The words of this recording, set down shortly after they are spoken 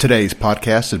Today's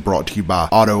podcast is brought to you by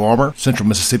Auto Armor, Central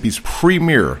Mississippi's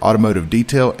premier automotive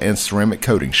detail and ceramic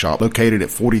coating shop, located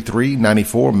at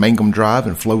 4394 Mangum Drive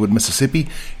in Flowood, Mississippi.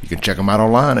 You can check them out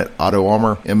online at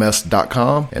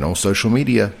autoarmorms.com and on social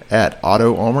media at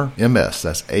AutoArmorMS.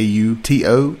 That's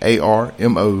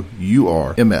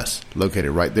AutoArmorMS, located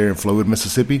right there in Flowood,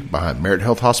 Mississippi, behind Merit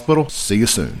Health Hospital. See you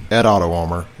soon at Auto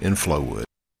Armor in Flowood.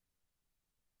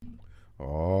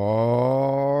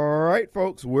 All right,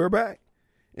 folks, we're back.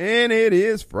 And it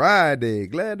is Friday.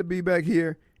 Glad to be back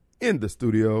here in the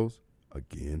studios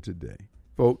again today.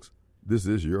 Folks, this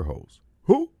is your host.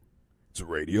 Who? It's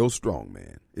Radio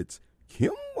Strongman. It's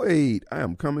Kim Wade. I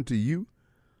am coming to you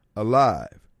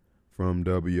alive from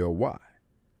WYAB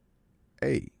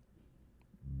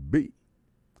 103.9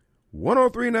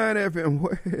 FM.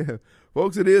 Well,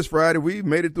 folks, it is Friday. We've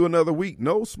made it through another week.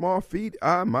 No small feat,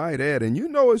 I might add. And you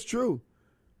know it's true.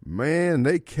 Man,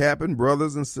 they capping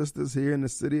brothers and sisters here in the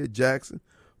city of Jackson.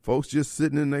 Folks just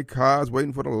sitting in their cars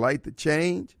waiting for the light to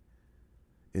change,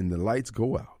 and the lights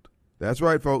go out. That's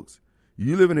right, folks.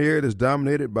 You live in an area that's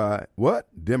dominated by,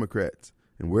 what? Democrats.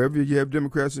 And wherever you have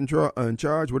Democrats in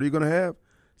charge, what are you going to have?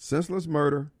 Senseless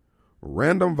murder,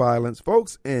 random violence,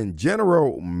 folks, and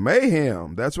general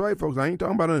mayhem. That's right, folks. I ain't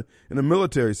talking about in a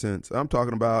military sense. I'm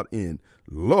talking about in,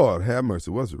 Lord have mercy,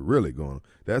 what's really going on?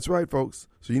 That's right, folks.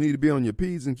 So you need to be on your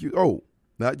P's and Q's. Oh,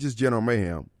 not just general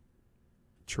mayhem,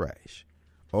 trash.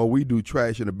 Oh, we do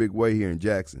trash in a big way here in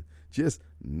Jackson. Just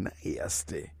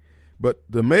nasty. But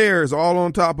the mayor is all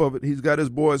on top of it. He's got his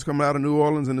boys coming out of New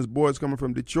Orleans and his boys coming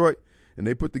from Detroit, and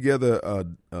they put together,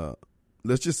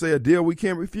 let's just say, a deal we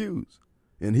can't refuse.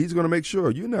 And he's going to make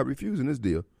sure you're not refusing this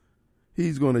deal.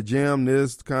 He's going to jam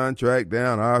this contract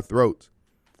down our throats,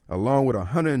 along with a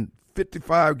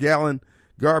 155-gallon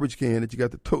garbage can that you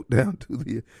got to tote down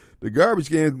to the garbage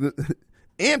can.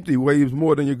 Empty weighs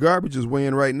more than your garbage is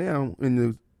weighing right now in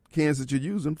the cans that you're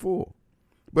using full.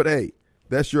 But, hey,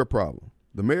 that's your problem.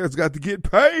 The mayor's got to get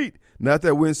paid. Not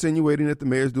that we're insinuating that the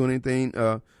mayor's doing anything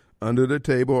under the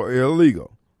table or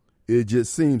illegal. It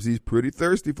just seems he's pretty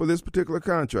thirsty for this particular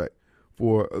contract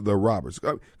for the robbers.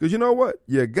 Because you know what?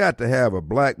 You got to have a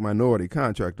black minority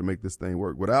contract to make this thing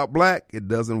work. Without black, it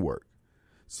doesn't work.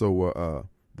 So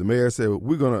the mayor said,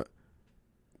 we're gonna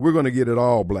get it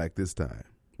all black this time.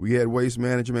 We had waste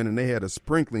management, and they had a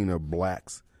sprinkling of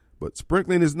blacks. But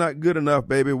sprinkling is not good enough,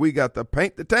 baby. We got to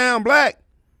paint the town black.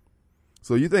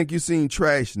 So you think you've seen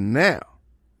trash now?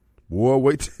 Boy,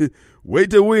 wait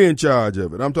till we're in charge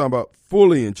of it. I'm talking about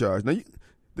fully in charge. Now,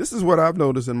 this is what I've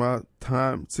noticed in my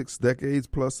time, 6 decades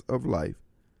plus of life.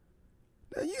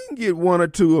 Now, you can get one or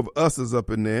two of us's up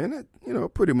in there, and it,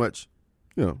 pretty much,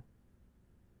 it'll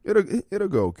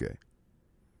go okay.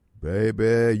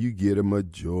 Baby, you get a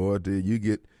majority. You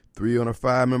get 3 on a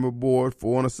 5-member board,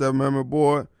 4 on a 7-member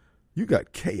board. You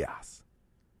got chaos.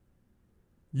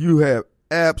 You have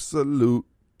absolute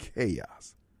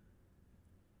chaos.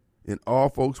 And all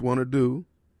folks want to do,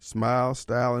 smile,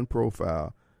 style, and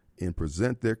profile, and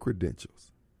present their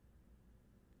credentials.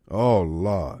 Oh,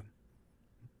 Lord.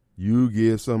 You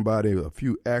give somebody a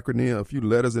few acronyms, a few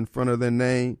letters in front of their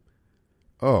name.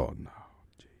 Oh, no,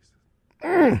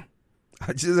 Jesus.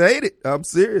 I just hate it. I'm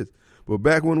serious. But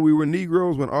back when we were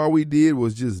Negroes, when all we did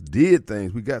was just did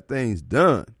things, we got things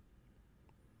done.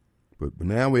 But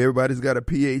now everybody's got a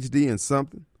PhD in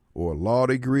something, or a law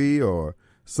degree, or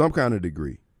some kind of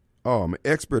degree. Oh, I'm an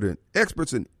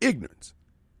experts in ignorance.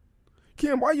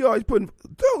 Kim, why you always putting,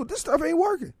 dude, this stuff ain't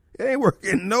working. It ain't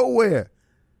working nowhere.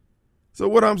 So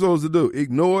what I'm supposed to do,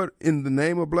 ignore it in the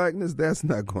name of blackness? That's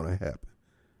not going to happen.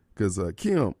 Because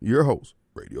Kim, your host,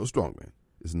 Radio Strongman,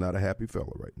 is not a happy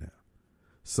fellow right now.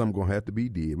 Something going to have to be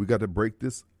did. We got to break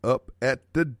this up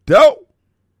at the door.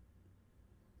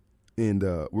 And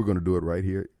we're going to do it right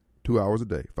here, 2 hours a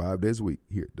day, 5 days a week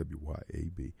here at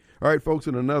WYAB. All right, folks,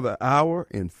 in another hour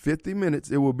and 50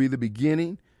 minutes, it will be the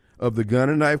beginning of the Gun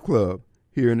and Knife Club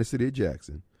here in the city of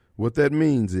Jackson. What that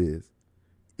means is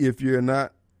if you're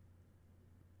not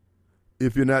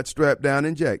strapped down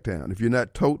in Jacktown, if you're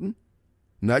not toting,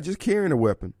 not just carrying a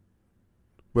weapon,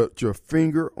 but your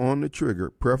finger on the trigger,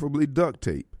 preferably duct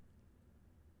tape,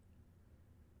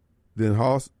 then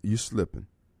Hoss, you slipping.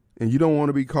 And you don't want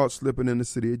to be caught slipping in the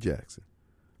city of Jackson.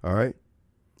 All right?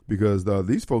 Because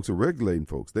these folks are regulating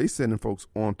folks. They sending folks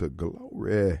on to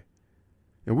glory.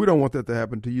 And we don't want that to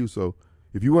happen to you. So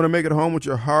if you want to make it home with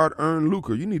your hard-earned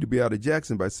lucre, you need to be out of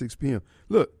Jackson by 6 p.m.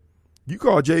 Look, you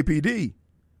call JPD.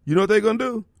 You know what they're going to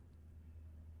do?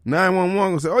 911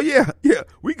 going to say, oh, yeah,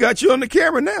 we got you on the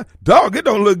camera now. Dog, it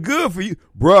don't look good for you.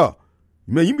 Bruh,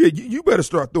 man, you better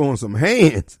start throwing some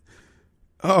hands.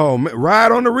 Oh, man,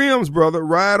 ride on the rims, brother.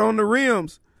 Ride on the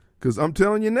rims. Because I'm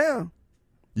telling you now,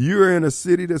 you're in a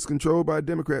city that's controlled by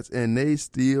Democrats, and they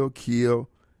still kill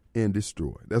and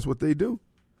destroy. That's what they do.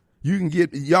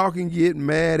 Y'all can get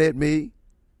mad at me,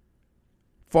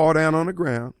 fall down on the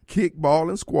ground, kick, ball,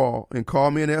 and squall, and call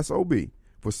me an SOB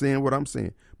for saying what I'm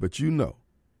saying. But you know,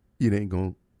 it ain't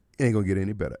gonna get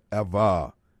any better.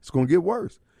 Ever. It's gonna get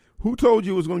worse. Who told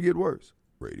you it was gonna get worse?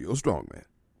 Radio Strongman.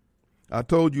 I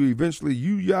told you eventually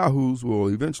you yahoos will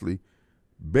eventually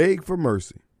beg for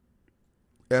mercy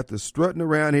after strutting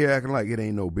around here acting like it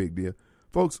ain't no big deal.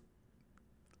 Folks,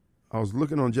 I was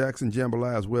looking on Jackson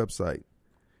Jambalaya's website.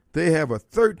 They have a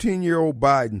 13-year-old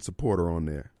Biden supporter on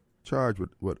there charged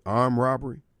with armed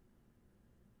robbery.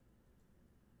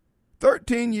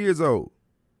 13 years old.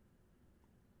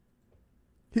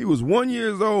 He was 1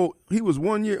 year old. He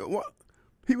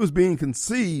was being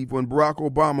conceived when Barack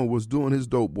Obama was doing his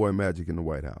dope boy magic in the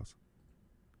White House.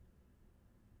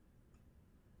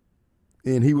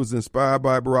 And he was inspired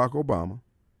by Barack Obama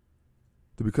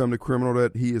to become the criminal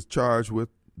that he is charged with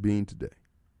being today.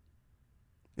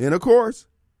 And of course,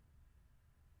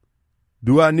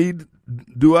 do I need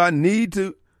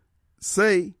to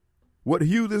say what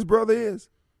hue this brother is?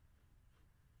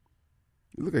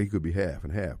 You look like he could be half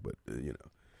and half, but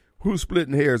who's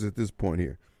splitting hairs at this point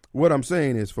here? What I'm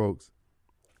saying is, folks,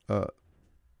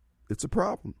 it's a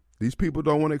problem. These people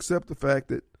don't want to accept the fact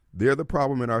that they're the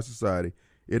problem in our society.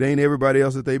 It ain't everybody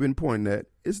else that they've been pointing at.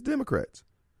 It's Democrats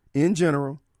in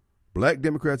general, black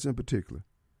Democrats in particular.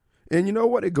 And you know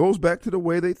what? It goes back to the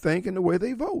way they think and the way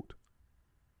they vote.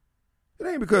 It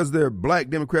ain't because they're black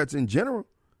Democrats in general.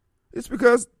 It's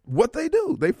because what they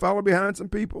do. They follow behind some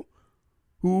people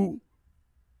who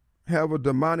have a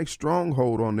demonic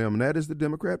stronghold on them, and that is the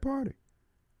Democrat Party.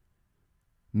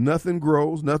 Nothing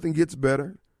grows, nothing gets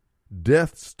better.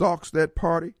 Death stalks that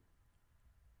party,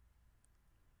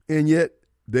 and yet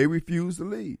they refuse to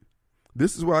leave.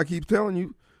 This is why I keep telling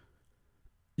you,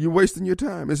 you're wasting your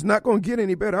time. It's not going to get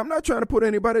any better. I'm not trying to put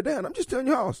anybody down. I'm just telling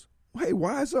you, hey,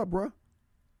 wise up, bro.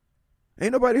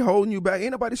 Ain't nobody holding you back.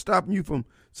 Ain't nobody stopping you from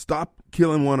stop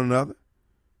killing one another.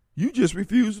 You just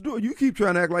refuse to do it. You keep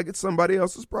trying to act like it's somebody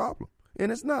else's problem,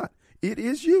 and it's not. It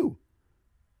is you.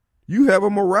 You have a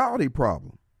morality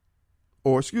problem,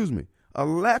 or a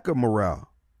lack of morality,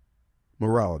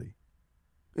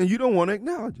 and you don't want to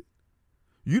acknowledge it.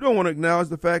 You don't want to acknowledge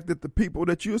the fact that the people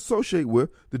that you associate with,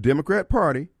 the Democrat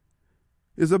Party,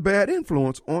 is a bad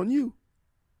influence on you.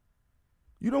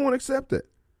 You don't want to accept that.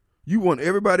 You want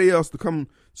everybody else to come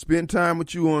spend time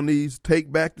with you on these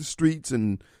take back the streets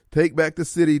and take back the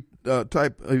city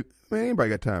type. Man, anybody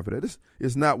got time for that?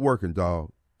 It's not working,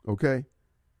 dog. Okay?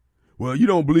 Well, you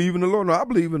don't believe in the Lord. No, I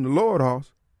believe in the Lord,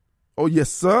 Hoss. Oh,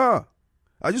 yes, sir.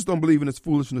 I just don't believe in this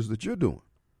foolishness that you're doing.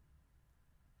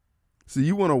 See,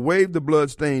 you want to wave the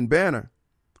bloodstained banner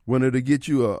when it'll get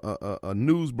you a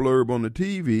news blurb on the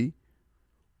TV,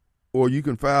 or you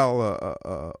can file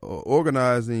a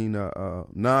organizing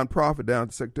nonprofit down at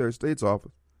the Secretary of State's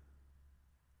office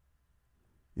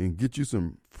and get you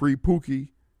some free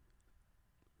Pookie.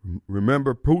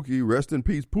 Remember Pookie, rest in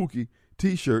peace Pookie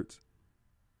T-shirts,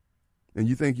 and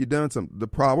you think you've done something. The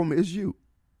problem is you.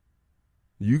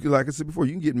 You can, like I said before,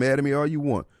 you can get mad at me all you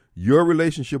want. Your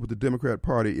relationship with the Democrat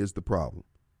Party is the problem.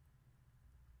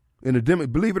 And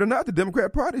believe it or not, the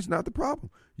Democrat Party is not the problem.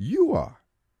 You are.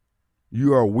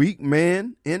 You are weak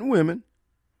men and women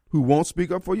who won't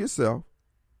speak up for yourself.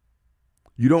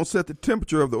 You don't set the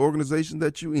temperature of the organization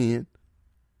that you're in.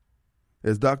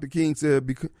 As Dr. King said,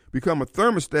 become a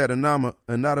thermostat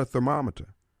and not a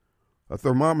thermometer. A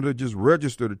thermometer just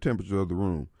registers the temperature of the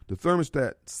room. The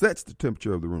thermostat sets the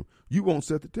temperature of the room. You won't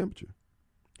set the temperature.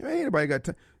 Ain't nobody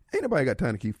got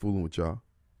time to keep fooling with y'all.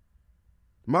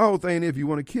 My whole thing is, if you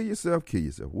want to kill yourself,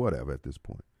 whatever at this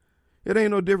point. It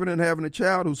ain't no different than having a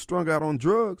child who's strung out on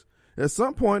drugs. At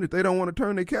some point, if they don't want to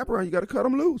turn their cap around, you got to cut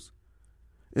them loose.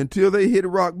 Until they hit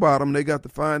rock bottom, they got to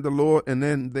find the Lord, and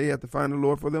then they have to find the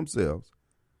Lord for themselves.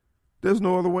 There's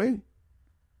no other way.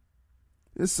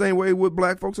 It's the same way with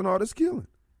black folks and all this killing.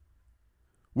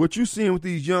 What you seeing with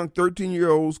these young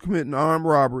 13-year-olds committing armed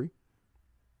robbery,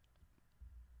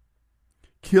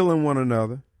 killing one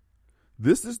another,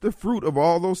 this is the fruit of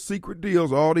all those secret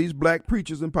deals all these black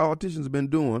preachers and politicians have been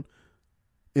doing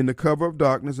in the cover of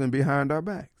darkness and behind our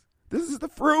backs. This is the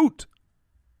fruit.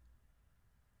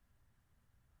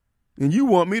 And you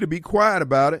want me to be quiet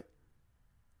about it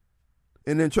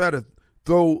and then try to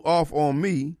throw off on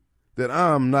me that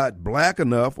I'm not black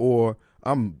enough or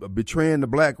I'm betraying the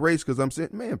black race because I'm saying,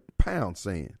 man, pound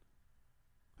sand.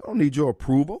 I don't need your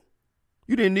approval.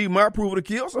 You didn't need my approval to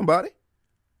kill somebody.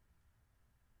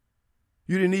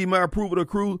 You didn't need my approval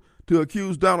to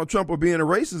accuse Donald Trump of being a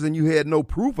racist and you had no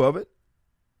proof of it.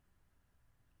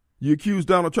 You accused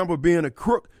Donald Trump of being a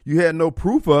crook. You had no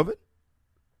proof of it.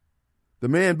 The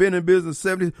man been in business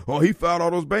 70. Oh, he filed all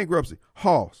those bankruptcy.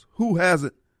 Hoss, who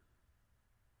hasn't?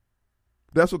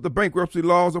 That's what the bankruptcy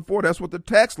laws are for. That's what the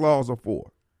tax laws are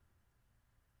for.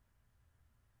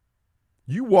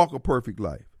 You walk a perfect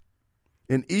life.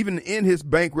 And even in his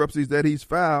bankruptcies that he's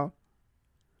filed,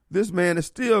 this man is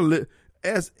still,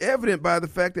 as evident by the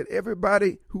fact that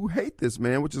everybody who hate this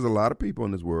man, which is a lot of people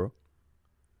in this world,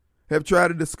 have tried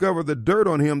to discover the dirt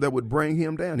on him that would bring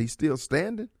him down. He's still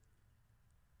standing.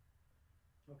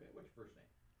 Okay, what's your first name?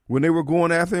 When they were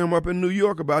going after him up in New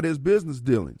York about his business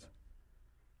dealings,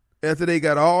 after they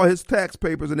got all his tax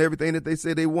papers and everything that they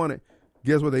said they wanted,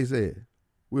 guess what they said?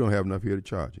 We don't have enough here to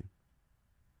charge him.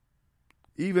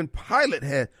 Even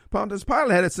Pontius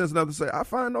Pilate had a sense enough to say, I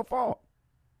find no fault.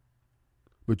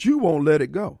 But you won't let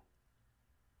it go.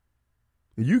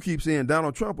 And you keep saying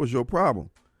Donald Trump was your problem.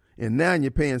 And now you're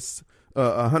paying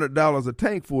 $100 a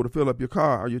tank full to fill up your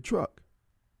car or your truck.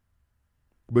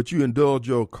 But you indulge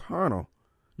your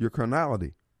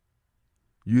carnality.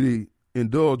 You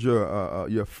indulge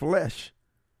your flesh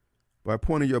by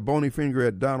pointing your bony finger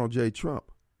at Donald J.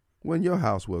 Trump when your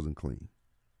house wasn't clean.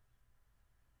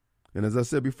 And as I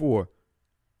said before,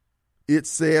 it's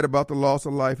sad about the loss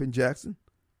of life in Jackson.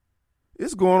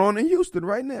 It's going on in Houston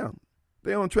right now.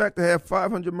 They're on track to have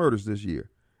 500 murders this year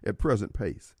at present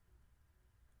pace.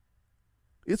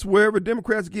 It's wherever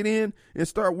Democrats get in and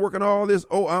start working all this,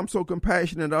 oh, I'm so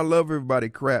compassionate, I love everybody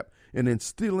crap, and then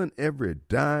stealing every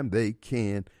dime they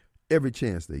can, every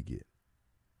chance they get.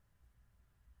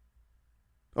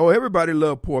 Oh, everybody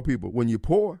love poor people when you're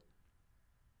poor.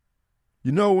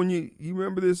 You know, when you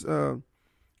remember this,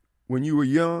 when you were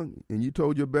young and you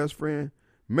told your best friend,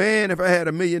 man, if I had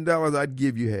 $1 million, I'd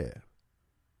give you half.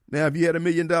 Now, if you had $1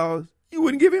 million, you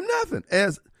wouldn't give him nothing,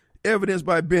 as evidenced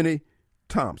by Benny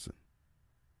Thompson.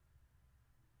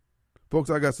 Folks,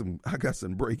 I got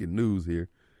some breaking news here.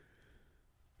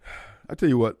 I tell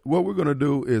you what we're gonna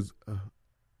do is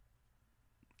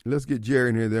let's get Jerry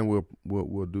in here, then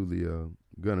we'll do the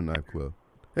gun and knife club.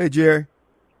 Hey, Jerry.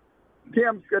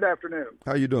 Tim, good afternoon.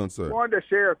 How you doing, sir? I wanted to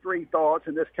share 3 thoughts,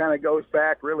 and this kind of goes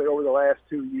back really over the last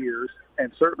 2 years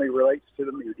and certainly relates to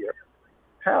the media.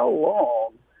 How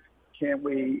long can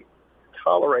we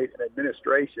tolerate an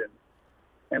administration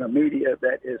and a media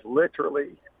that is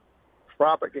literally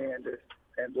propagandist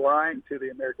and lying to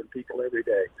the American people every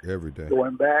day? Every day.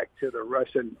 Going back to the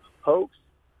Russian hoax,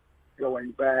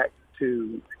 going back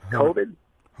to COVID,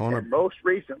 and most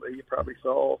recently, you probably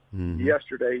saw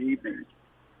yesterday evening,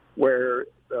 where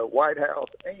the White House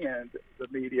and the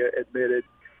media admitted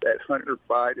that Hunter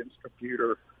Biden's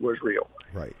computer was real.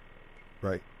 Right.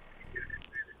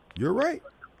 You're right.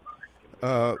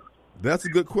 That's a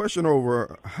good question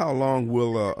over how long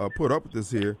we'll put up with this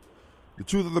here. The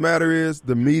truth of the matter is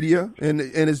the media, and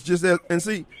it's just that, and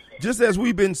see, just as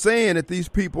we've been saying that these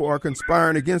people are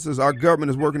conspiring against us, our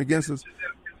government is working against us,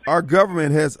 our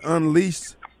government has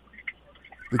unleashed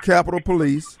the Capitol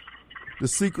Police, the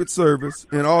Secret Service,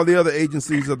 and all the other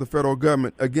agencies of the federal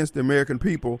government against the American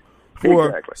people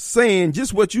for saying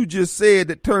just what you just said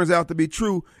that turns out to be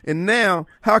true. And now,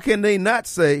 how can they not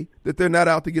say that they're not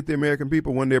out to get the American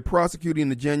people when they're prosecuting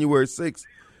the January 6th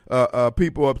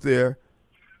people up there?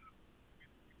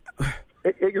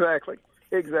 Exactly.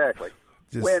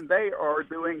 When they are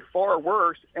doing far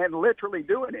worse and literally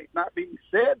doing it, not being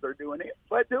said they're doing it,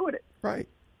 but doing it. Right.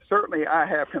 Certainly, I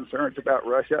have concerns about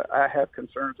Russia. I have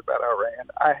concerns about Iran.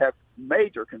 I have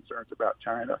major concerns about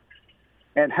China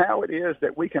and how it is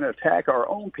that we can attack our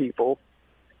own people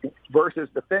versus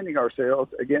defending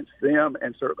ourselves against them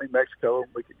and certainly Mexico.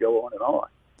 We could go on and on.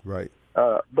 Right.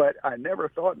 But I never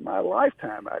thought in my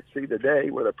lifetime I'd see the day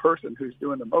where the person who's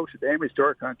doing the most damage to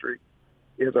our country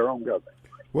is our own government.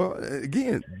 Well,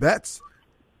 again,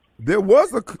 there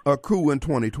was a coup in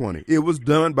 2020. It was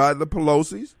done by the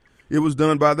Pelosi's. It was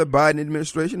done by the Biden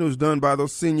administration. It was done by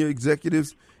those senior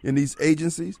executives in these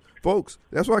agencies. Folks,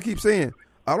 that's why I keep saying,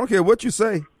 I don't care what you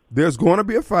say. There's going to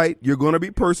be a fight. You're going to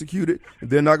be persecuted.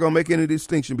 They're not going to make any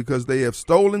distinction because they have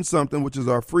stolen something, which is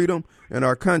our freedom and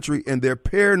our country, and they're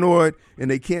paranoid,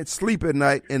 and they can't sleep at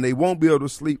night, and they won't be able to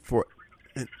sleep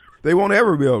they won't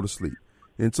ever be able to sleep.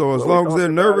 And so as long as they're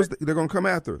nervous, they're going to come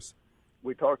after us.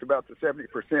 We talked about the 70%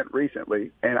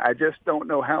 recently, and I just don't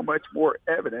know how much more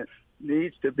evidence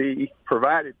needs to be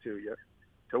provided to you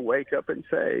to wake up and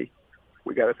say,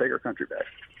 we got to take our country back.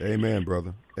 Amen,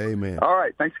 brother. Amen. All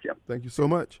right. Thanks, Kim. Thank you so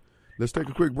much. Let's take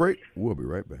a quick break. We'll be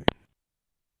right back.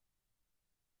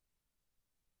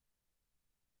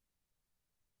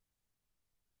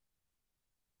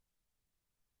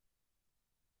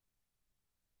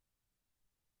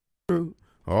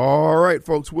 All right,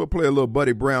 folks, we'll play a little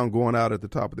Buddy Brown going out at the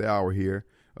top of the hour here,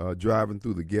 driving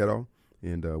through the ghetto,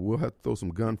 and we'll have to throw some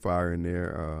gunfire in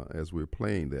there as we're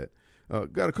playing that.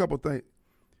 Got a couple things.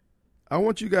 I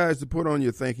want you guys to put on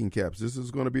your thinking caps. This is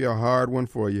going to be a hard one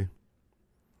for you.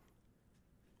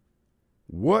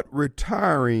 What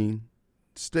retiring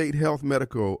state health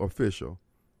medical official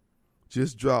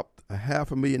just dropped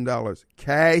 $500,000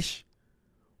 cash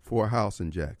for a house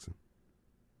in Jackson?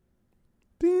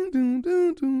 I'm going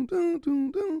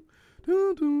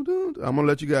to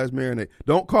let you guys marinate.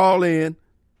 Don't call in.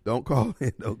 Don't call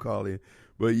in.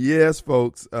 But yes,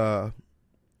 folks,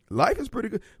 life is pretty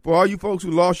good. For all you folks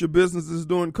who lost your businesses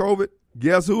during COVID,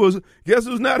 guess who's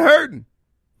not hurting?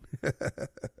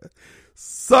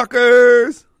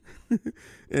 Suckers.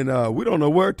 And we don't know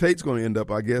where Tate's going to end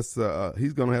up. I guess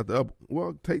he's going to have to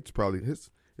Tate's probably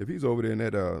if he's over there in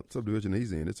that subdivision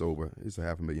he's in, it's over. It's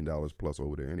 $500,000 plus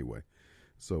over there anyway.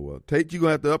 So Tate, you're going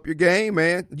to have to up your game,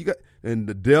 man. And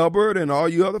the Delbert and all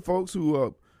you other folks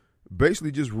who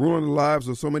basically just ruined the lives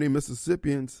of so many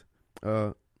Mississippians.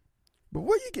 But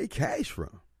where you get cash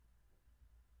from?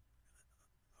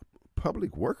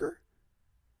 Public worker?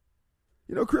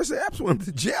 You know, Chris Epps went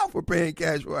to jail for paying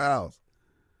cash for a house.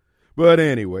 But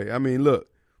anyway, I mean, look,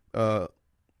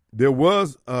 there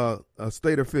was a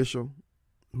state official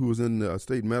who was in a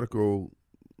state medical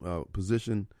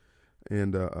position,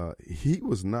 and he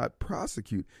was not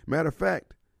prosecuted. Matter of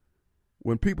fact,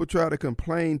 when people try to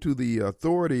complain to the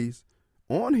authorities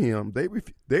on him, they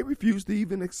refused to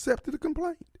even accept the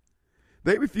complaint.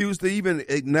 They refused to even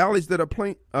acknowledge that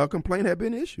a complaint had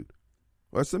been issued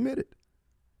or submitted.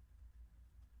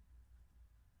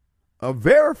 A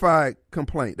verified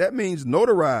complaint, that means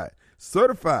notarized,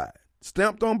 certified,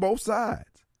 stamped on both sides.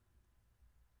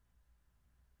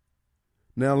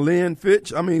 Now, Lynn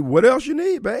Fitch, I mean, what else you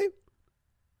need, babe?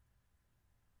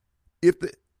 If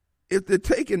they're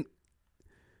taking,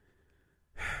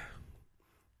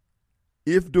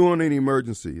 if during an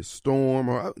emergency, a storm,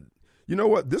 or you know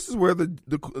what, this is where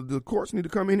the courts need to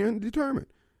come in here and determine.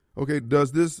 Okay,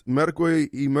 does this medical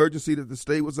emergency that the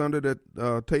state was under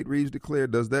that Tate Reeves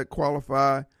declared, does that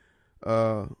qualify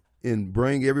and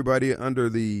bring everybody under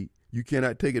the you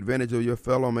cannot take advantage of your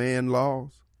fellow man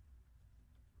laws?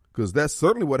 Because that's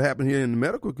certainly what happened here in the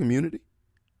medical community.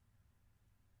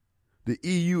 The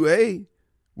EUA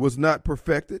was not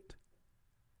perfected,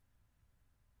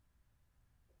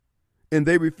 and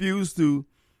they refused to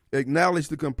acknowledge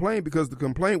the complaint because the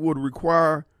complaint would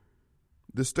require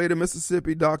the state of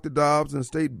Mississippi, Dr. Dobbs, and the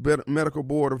State Medical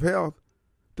Board of Health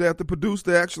to have to produce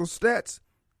the actual stats,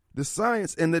 the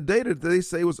science, and the data that they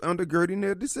say was undergirding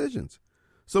their decisions.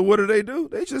 So what do?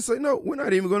 They just say, no, we're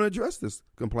not even going to address this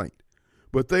complaint.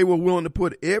 But they were willing to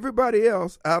put everybody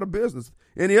else out of business.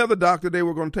 Any other doctor, they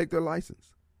were going to take their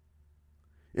license.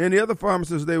 Any other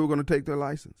pharmacist, they were going to take their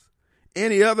license.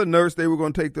 Any other nurse, they were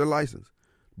going to take their license.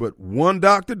 But one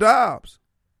Dr. Dobbs.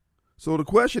 So the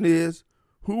question is,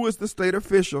 who is the state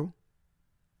official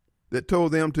that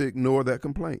told them to ignore that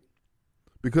complaint?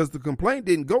 Because the complaint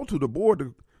didn't go to the board.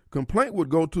 The complaint would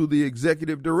go to the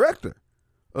executive director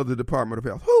of the Department of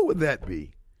Health. Who would that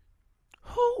be?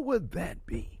 Who would that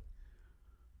be?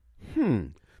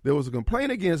 There was a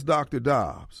complaint against Dr.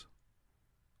 Dobbs,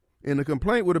 and the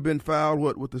complaint would have been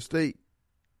filed with the state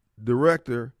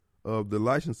director of the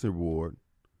licensing board.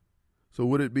 So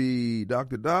would it be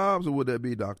Dr. Dobbs or would that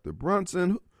be Dr.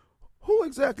 Brunson? Who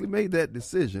exactly made that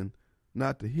decision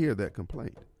not to hear that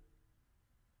complaint?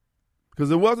 Because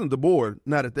it wasn't the board,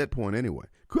 not at that point anyway.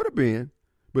 Could have been,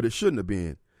 but it shouldn't have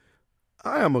been.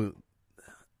 I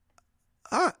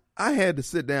had to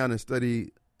sit down and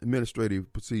study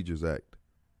Administrative Procedures Act.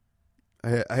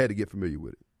 I had to get familiar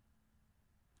with it.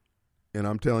 And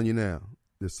I'm telling you now,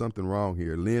 there's something wrong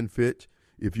here. Lynn Fitch,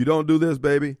 if you don't do this,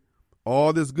 baby,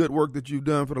 all this good work that you've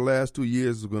done for the last 2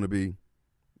 years is going to be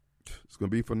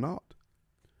for naught.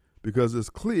 Because it's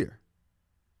clear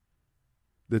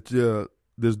that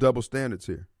there's double standards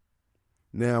here.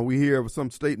 Now, we hear of some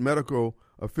state medical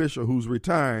official who's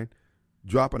retiring,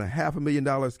 dropping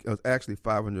 $500,000, actually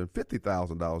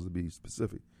 $550,000 to be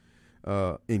specific,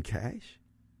 in cash.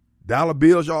 Dollar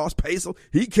bills, y'all, peso.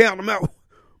 He counting them out.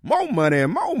 More money,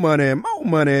 more money, more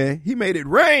money. He made it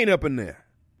rain up in there.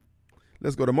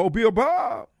 Let's go to Mobile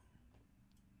Bob.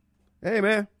 Hey,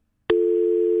 man.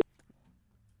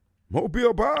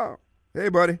 Mobile Bob. Hey,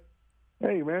 buddy.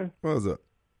 Hey, man. What's up?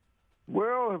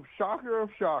 Well, shocker of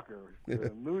shockers.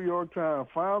 The New York Times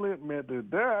finally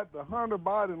admitted that the Hunter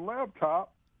Biden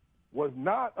laptop was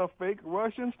not a fake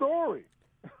Russian story.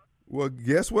 Well,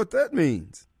 guess what that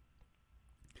means?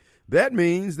 That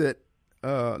means that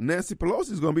Nancy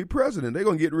Pelosi is going to be president. They're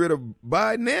going to get rid of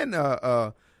Biden and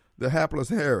the hapless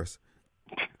Harris.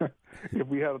 If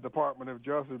we had a Department of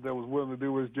Justice that was willing to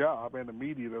do his job and the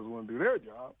media that was willing to do their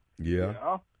job.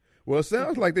 Yeah. Well, it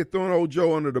sounds like they're throwing old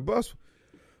Joe under the bus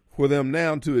for them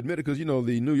now to admit it, because, you know,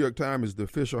 the New York Times is the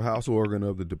official house organ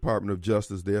of the Department of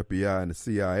Justice, the FBI, and the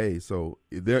CIA. So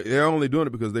they're only doing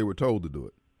it because they were told to do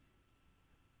it.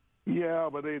 Yeah,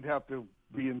 but they'd have to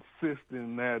be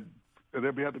insisting that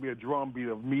there'd have to be a drumbeat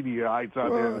of mediaites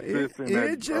out there insisting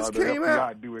that the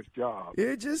FBI do its job.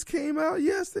 It just came out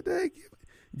yesterday.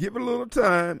 Give it a little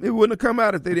time. It wouldn't have come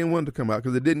out if they didn't want it to come out,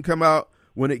 because it didn't come out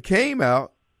when it came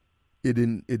out. It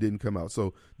didn't come out.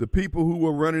 So the people who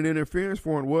were running interference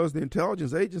for it was the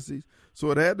intelligence agencies. So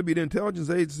it had to be the intelligence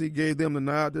agency gave them the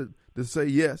nod to say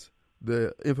yes,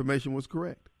 the information was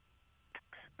correct.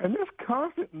 And this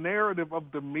constant narrative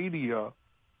of the media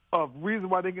of reason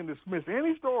why they can dismiss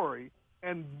any story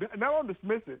and not only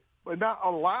dismiss it, but not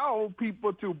allow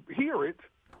people to hear it,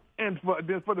 and for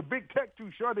the big tech to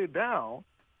shut it down,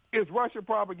 is Russian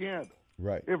propaganda.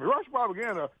 Right. If it's Russian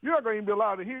propaganda, you're not going to even be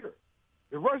allowed to hear it.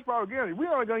 If Russian propaganda, we're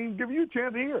not going to even give you a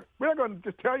chance to hear it. We're not going to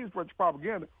just tell you it's Russian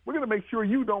propaganda. We're going to make sure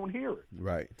you don't hear it.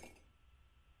 Right.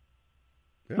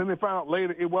 Yeah. Then they found out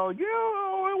later, it wasn't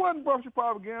Russian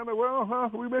propaganda. Well,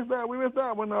 we missed that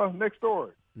one next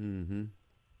story. Mm-hmm.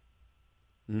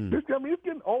 It's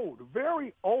getting old,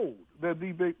 very old,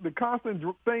 the constant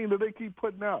thing that they keep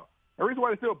putting out. The reason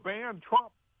why they still ban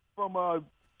Trump from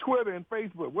Twitter and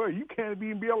Facebook, well, you can't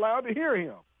even be allowed to hear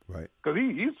him. Right. Because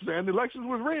he's saying the elections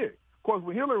was rigged. Of course,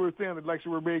 when Hillary was saying the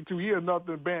election was rigged 2 years,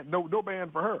 nothing ban, no ban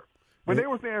for her. When they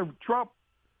were saying Trump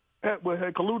had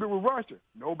colluded with Russia,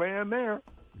 no ban there,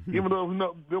 even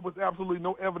though there was absolutely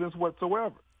no evidence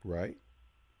whatsoever. Right.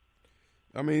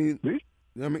 I mean,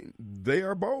 they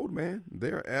are bold, man. They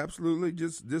are absolutely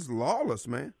just lawless,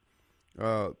 man.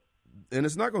 And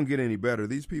it's not going to get any better.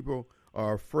 These people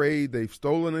are afraid they've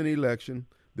stolen an election.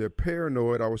 They're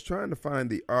paranoid. I was trying to find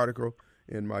the article,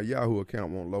 and my Yahoo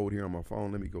account won't load here on my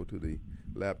phone. Let me go to the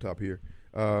laptop here.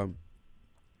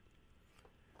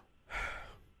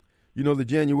 You know, the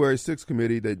January 6th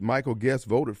committee that Michael Guest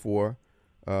voted for,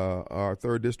 our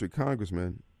 3rd District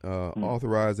Congressman,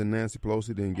 authorizing Nancy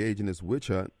Pelosi to engage in this witch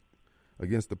hunt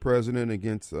against the president,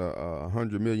 against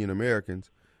 100 million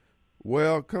Americans.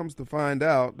 Well, it comes to find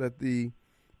out that the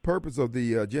purpose of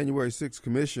the January 6th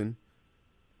commission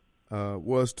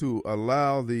was to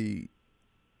allow the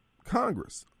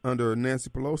Congress under Nancy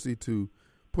Pelosi to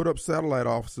put up satellite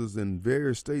offices in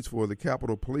various states for the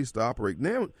Capitol Police to operate.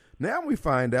 Now we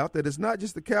find out that it's not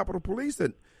just the Capitol Police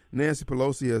that Nancy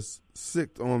Pelosi has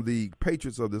sicked on the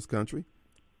patriots of this country.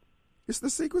 It's the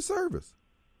Secret Service.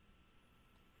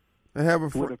 I have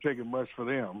wouldn't have taken much for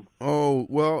them. Oh,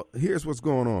 well, here's what's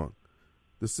going on.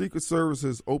 The Secret Service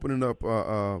is opening up,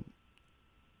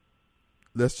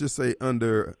 let's just say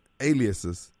under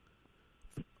aliases,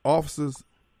 offices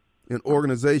and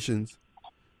organizations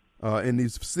in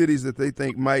these cities that they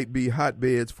think might be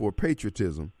hotbeds for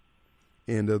patriotism.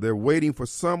 And they're waiting for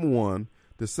someone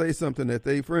to say something that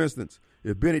they, for instance,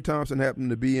 if Benny Thompson happened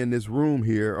to be in this room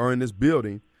here or in this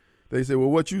building, they say, well,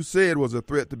 what you said was a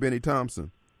threat to Benny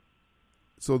Thompson.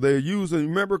 So they're using,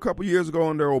 remember a couple years ago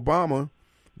under Obama,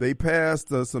 they passed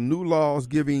some new laws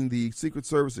giving the Secret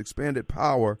Service expanded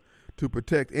power to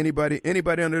protect anybody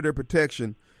under their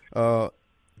protection.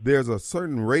 There's a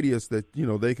certain radius that, you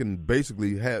know, they can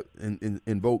basically have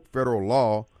invoke federal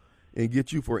law and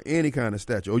get you for any kind of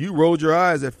statute. Oh, you rolled your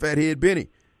eyes at Fathead Benny.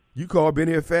 You call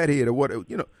Benny a fathead or what?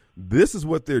 You know, this is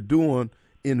what they're doing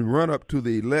in run up to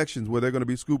the elections, where they're going to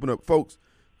be scooping up folks.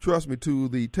 Trust me, to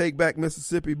the Take Back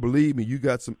Mississippi, believe me, you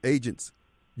got some agents.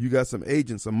 You got some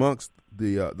agents amongst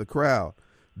the crowd.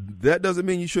 That doesn't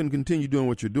mean you shouldn't continue doing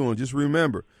what you're doing. Just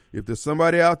remember, if there's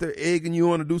somebody out there egging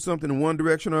you on to do something in one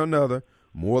direction or another,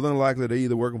 more than likely they're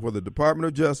either working for the Department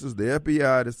of Justice, the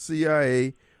FBI, the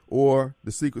CIA, or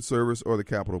the Secret Service or the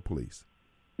Capitol Police.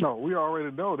 No, we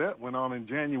already know that went on in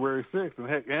January 6th.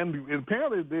 And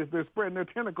apparently they're spreading their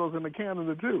tentacles into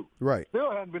Canada, too. Right.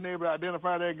 Still haven't been able to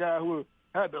identify that guy who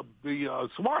had the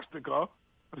swastika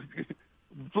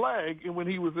flag when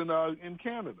he was in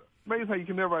Canada. Amazing how you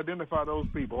can never identify those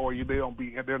people, or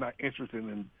they're not interested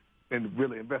in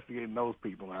really investigating those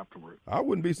people afterwards. I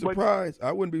wouldn't be surprised.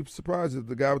 I wouldn't be surprised if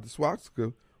the guy with the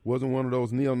swastika wasn't one of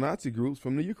those neo-Nazi groups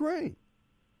from the Ukraine.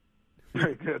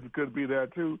 It could be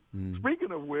that too.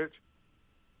 Speaking of which,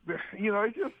 you know,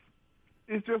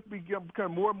 it's just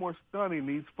become more and more stunning,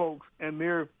 these folks and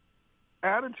their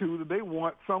attitude that they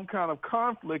want some kind of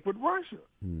conflict with Russia.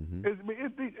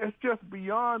 It's just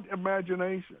beyond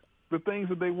imagination, the things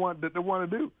that they want to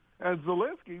do. And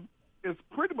Zelensky is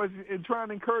pretty much in trying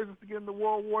to encourage us to get into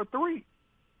World War III.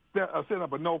 Setting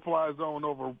up a no-fly zone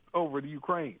over the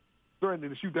Ukraine, threatening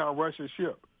to shoot down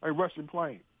a Russian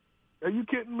plane. Are you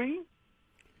kidding me?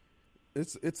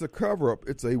 It's a cover-up.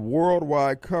 It's a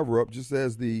worldwide cover-up, just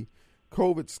as the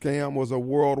COVID scam was a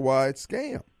worldwide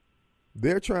scam.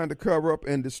 They're trying to cover up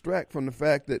and distract from the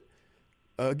fact that,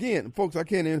 again, folks, I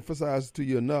can't emphasize to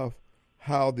you enough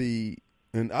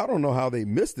and I don't know how they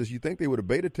missed this. You think they would have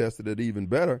beta tested it even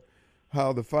better,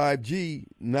 how the 5G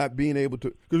not being able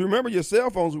to, because remember your cell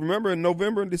phones, remember in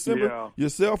November and December, your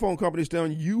cell phone company's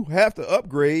telling you have to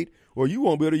upgrade or you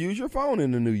won't be able to use your phone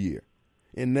in the new year.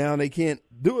 And now they can't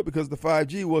do it because the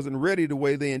 5G wasn't ready the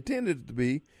way they intended it to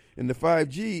be. And the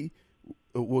 5G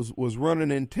was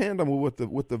running in tandem with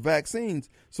the vaccines.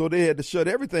 So they had to shut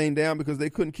everything down because they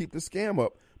couldn't keep the scam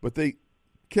up. But they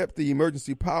kept the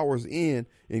emergency powers in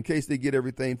case they get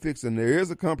everything fixed. And there is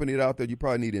a company out there you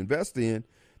probably need to invest in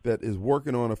that is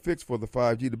working on a fix for the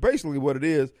 5G. Basically what it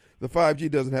is, the 5G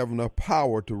doesn't have enough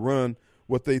power to run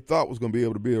what they thought was going to be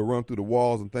able to run through the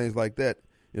walls and things like that.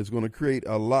 It's going to create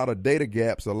a lot of data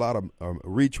gaps, a lot of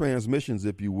retransmissions,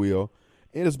 if you will.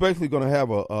 And it's basically going to have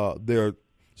their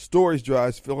storage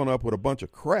drives filling up with a bunch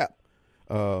of crap.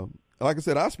 Like I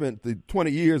said, I spent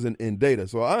 20 years in data,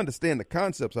 so I understand the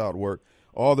concepts, how it works.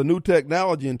 All the new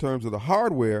technology in terms of the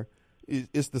hardware,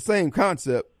 it's the same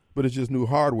concept, but it's just new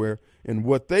hardware. And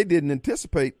what they didn't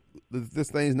anticipate,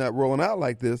 this thing's not rolling out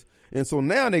like this. And so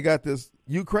now they got this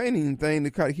Ukrainian thing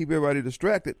to kind of keep everybody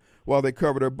distracted while they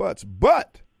cover their butts.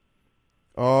 But,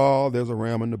 there's a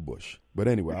ram in the bush. But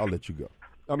anyway, I'll let you go.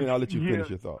 I'll let you finish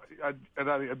your thought. But in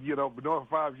order for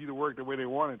 5G to work the way they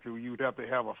wanted to, you'd have to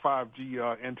have a 5G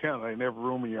antenna in every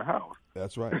room in your house.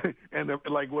 That's right. And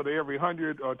every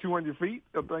 100 or 200 feet,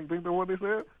 I think that's what they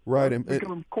said. Right. It's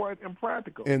becoming quite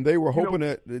impractical. And they were hoping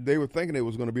that they were thinking it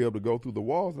was going to be able to go through the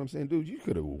walls. And I'm saying, dude, you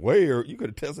could have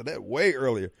tested that way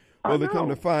earlier. Well, they come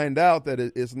to find out that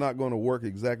it's not going to work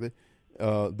exactly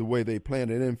the way they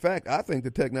planned it. In fact, I think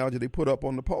the technology they put up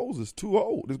on the poles is too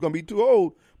old. It's going to be too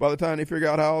old by the time they figure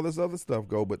out how all this other stuff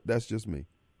go. But that's just me.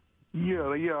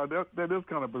 Yeah, that is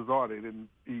kind of bizarre. They didn't.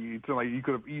 It's like you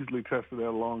could have easily tested that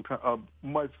a long time,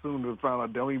 much sooner. To find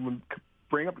out they don't even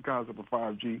bring up the concept of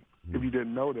 5G if you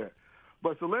didn't know that.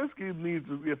 But Zelensky needs,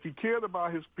 if he cared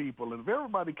about his people, and if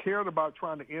everybody cared about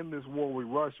trying to end this war with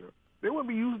Russia, they wouldn't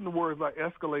be using the words like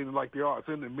escalating like they are,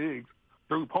 sending MiGs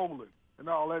through Poland and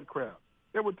all that crap.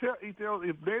 They would tell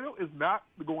if NATO is not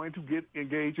going to get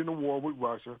engaged in a war with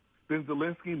Russia, then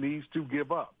Zelensky needs to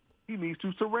give up. He needs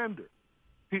to surrender.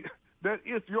 That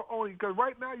is your only, because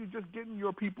right now you're just getting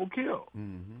your people killed.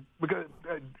 Mm-hmm. Because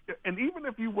and even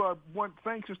if you want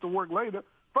sanctions to work later,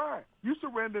 fine, you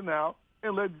surrender now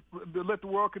and let the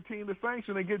world continue to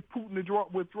sanction and get Putin to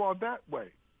withdraw that way.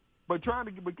 But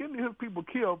getting his people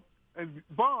killed and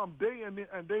bombed day in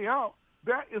and day out,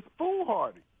 that is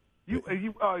foolhardy. You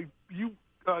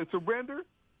surrender,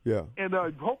 and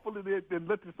hopefully they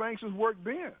let the sanctions work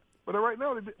then. But right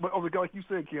now, like you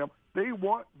said, Kim, they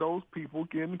want those people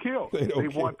getting killed. They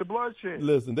want the bloodshed.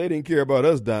 Listen, they didn't care about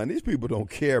us dying. These people don't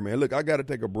care, man. Look, I got to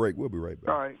take a break. We'll be right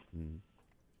back. All right. Mm-hmm.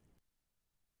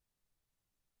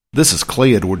 This is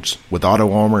Clay Edwards with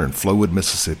Auto Armor in Flowood,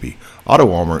 Mississippi.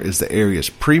 Auto Armor is the area's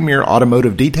premier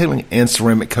automotive detailing and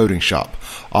ceramic coating shop.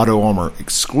 Auto Armor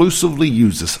exclusively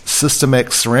uses System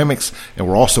X ceramics, and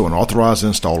we're also an authorized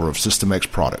installer of System X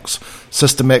products.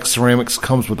 System X ceramics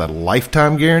comes with a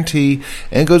lifetime guarantee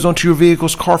and goes onto your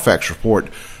vehicle's Carfax report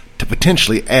to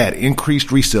potentially add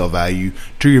increased resale value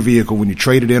to your vehicle when you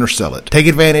trade it in or sell it. Take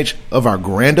advantage of our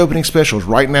grand opening specials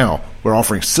right now. We're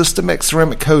offering System X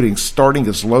ceramic coatings starting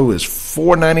as low as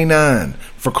 $4.99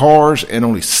 for cars and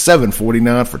only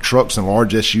 $7.49 for trucks and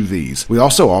large SUVs. We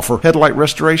also offer headlight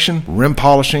restoration, rim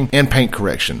polishing, and paint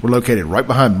correction. We're located right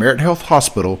behind Merit Health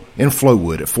Hospital in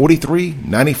Flowood at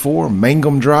 4394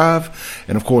 Mangum Drive.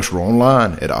 And of course, we're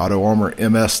online at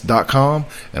AutoArmorMS.com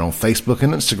and on Facebook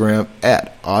and Instagram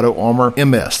at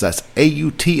AutoArmorMS. That's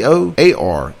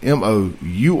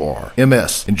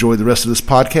AutoArmorMS. Enjoy the rest of this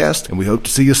podcast, and we hope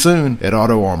to see you soon at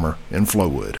Auto Armor in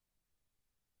Flowood.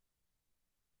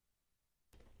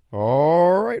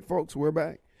 All right, folks, we're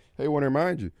back. Hey, I want to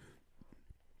remind you,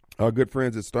 our good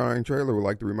friends at Starring Trailer would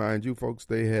like to remind you, folks,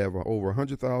 they have over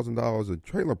 $100,000 of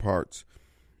trailer parts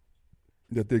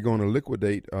that they're going to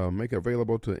liquidate, make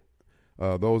available to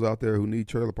those out there who need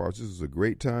trailer parts. This is a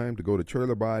great time to go to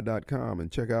trailerbuy.com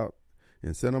and check out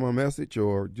and send them a message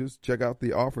or just check out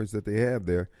the offerings that they have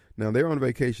there. Now, they're on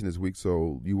vacation this week,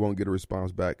 so you won't get a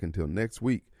response back until next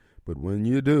week. But when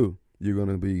you do, you're going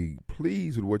to be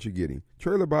pleased with what you're getting.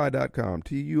 Trailerbuy.com,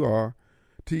 TRAILOR,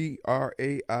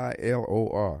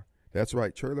 That's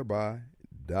right,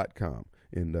 trailerbuy.com.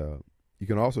 And you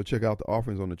can also check out the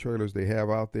offerings on the trailers they have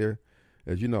out there.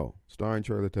 As you know, Starring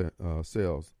Trailer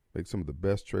Sales make some of the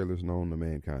best trailers known to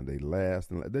mankind. They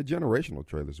last, and they're generational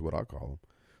trailers is what I call them.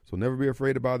 So never be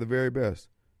afraid to buy the very best.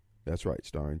 That's right,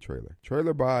 Starring Trailer.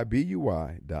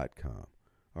 Trailerbuy.com.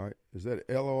 All right, is that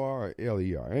L-O-R or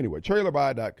L-E-R? Anyway,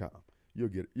 trailerbuy.com. You'll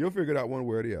get it. You'll figure it out one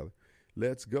way or the other.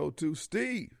 Let's go to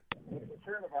Steve.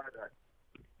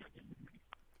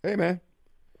 Hey, man.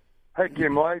 Hey,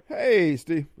 Kim Lake. Hey,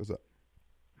 Steve. What's up?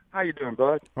 How you doing,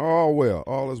 bud? All well.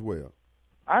 All is well.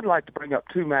 I'd like to bring up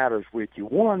two matters with you.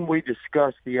 One, we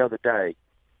discussed the other day.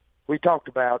 We talked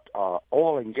about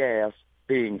oil and gas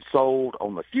being sold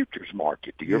on the futures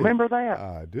market. Do you remember that?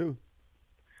 I do.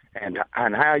 And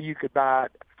how you could buy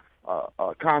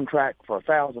a contract for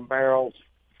 1,000 barrels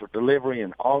for delivery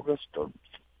in August or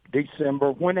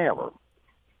December, whenever.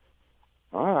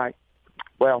 All right.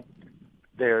 Well,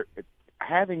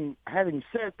 having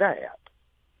said that,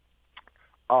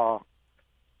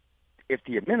 if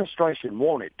the administration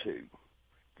wanted to,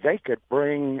 they could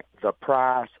bring the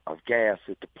price of gas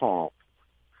at the pump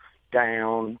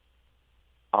down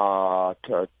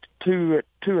to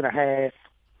 $2.50,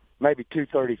 maybe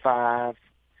 $2.35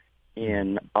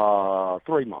 in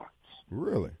 3 months.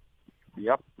 Really?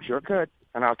 Yep, sure could.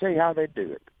 And I'll tell you how they'd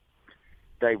do it.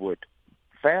 They would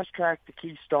fast track the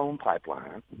Keystone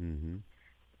Pipeline,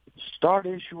 start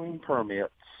issuing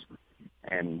permits,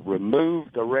 and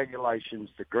remove the regulations,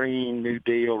 the Green New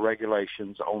Deal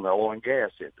regulations on the oil and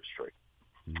gas industry.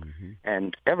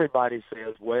 And everybody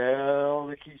says, well,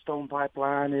 the Keystone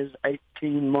Pipeline is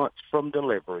 18 months from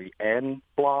delivery and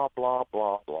blah, blah,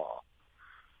 blah, blah.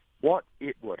 What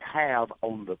it would have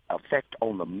on the effect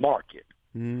on the market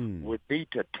would be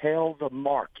to tell the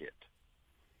market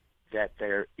that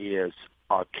there is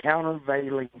a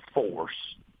countervailing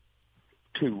force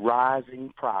to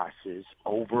rising prices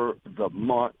over the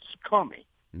months coming.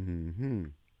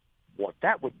 What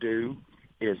that would do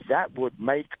is that would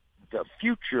make the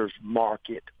futures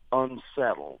market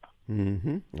unsettled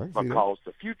because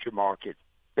the future market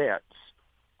bets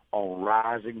on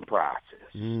rising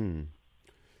prices.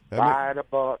 Buy at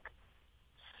 $1,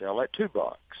 sell at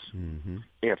 $2.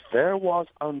 If there was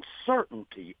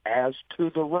uncertainty as to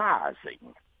the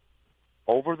rising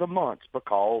over the months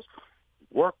because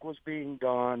work was being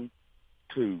done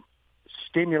to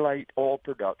stimulate oil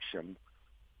production,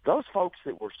 those folks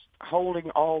that were holding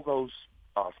all those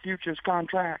futures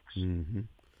contracts,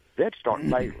 they'd start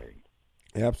failing.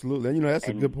 Absolutely. And, that's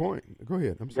a good point. Go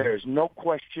ahead. I'm sorry. There's no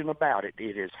question about it.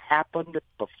 It has happened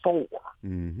before.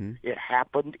 It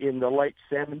happened in the late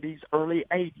 70s, early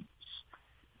 80s.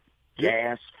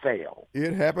 Gas fell.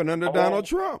 It happened under Donald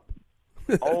Trump.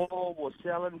 Oil was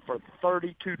selling for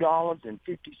 $32.50 in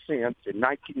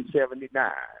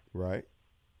 1979. Right.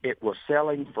 It was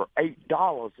selling for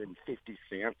 $8.50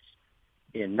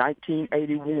 in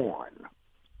 1981.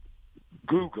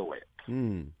 Google it.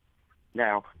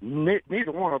 Now,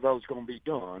 neither one of those is going to be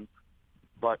done,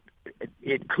 but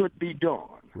it could be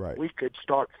done. Right. We could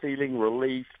start feeling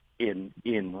relief in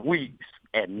weeks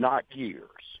and not years.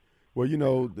 Well,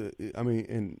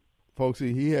 and folks,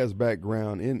 he has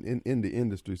background in the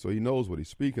industry, so he knows what he's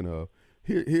speaking of.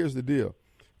 Here's the deal.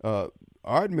 Our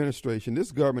administration,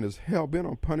 this government is hell-bent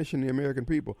on punishing the American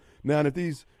people. Now, if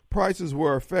these prices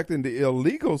were affecting the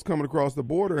illegals coming across the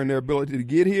border and their ability to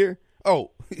get here,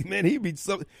 man, he'd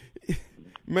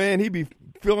be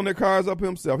filling their cars up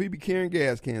himself. He'd be carrying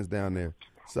gas cans down there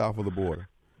south of the border.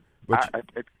 But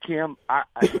Kim,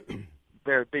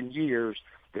 there have been years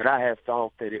that I have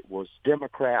thought that it was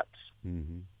Democrats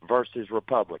versus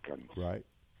Republicans. Right.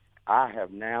 I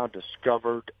have now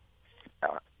discovered,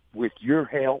 with your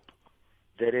help,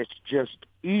 that it's just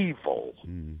evil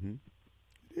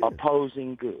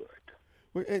opposing good.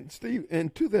 Well, and Steve,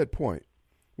 and to that point,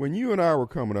 when you and I were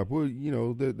coming up, well,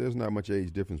 there's not much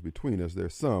age difference between us.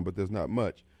 There's some, but there's not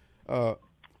much. A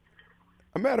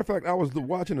matter of fact, I was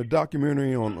watching a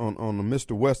documentary on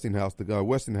Mr. Westinghouse, the guy,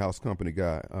 Westinghouse Company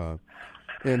guy,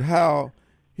 and how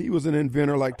he was an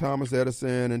inventor like Thomas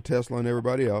Edison and Tesla and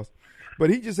everybody else, but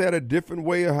he just had a different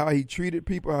way of how he treated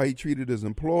people, how he treated his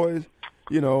employees.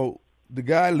 The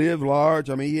guy lived large.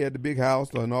 I mean, he had the big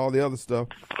house and all the other stuff,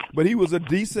 but he was a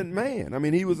decent man. I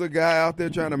mean, he was a guy out there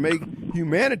trying to make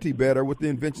humanity better with the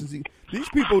inventions. These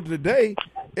people today,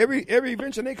 every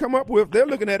invention they come up with, they're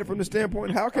looking at it from the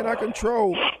standpoint, how can I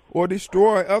control or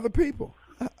destroy other people?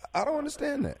 I don't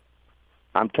understand that.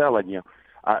 I'm telling you.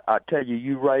 I tell you,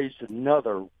 you raised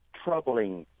another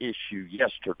troubling issue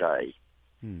yesterday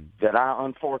that I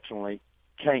unfortunately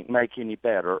can't make any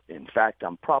better. In fact,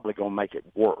 I'm probably going to make it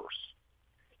worse.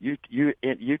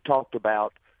 You talked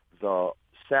about the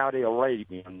Saudi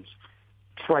Arabians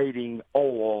trading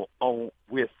oil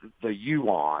with the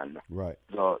yuan, right?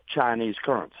 The Chinese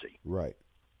currency, right?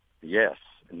 Yes.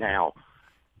 Now,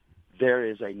 there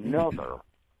is another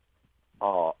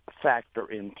factor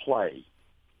in play,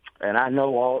 and I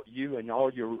know all you and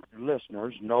all your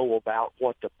listeners know about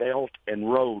what the Belt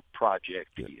and Road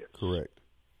Project is. Correct.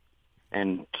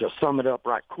 And to sum it up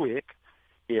right quick,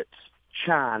 it's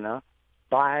China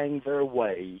buying their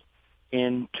way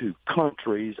into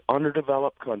countries,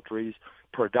 underdeveloped countries,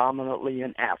 predominantly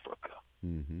in Africa.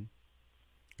 Mm-hmm.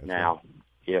 Now,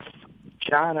 if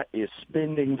China is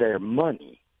spending their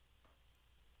money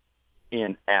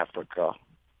in Africa,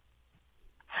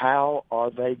 how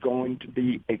are they going to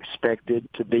be expected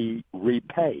to be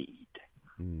repaid?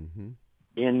 Mm-hmm.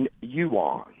 In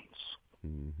yuans?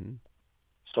 Mm-hmm.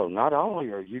 So not only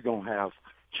are you going to have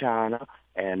China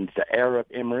and the Arab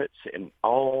Emirates and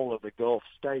all of the Gulf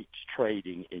states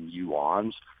trading in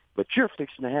yuans, but you're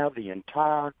fixing to have the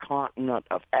entire continent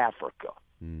of Africa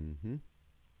mm-hmm.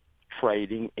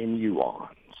 trading in yuans.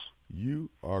 You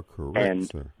are correct, and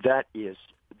sir. That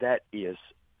is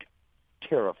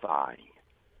terrifying.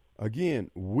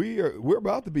 Again, we're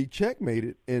about to be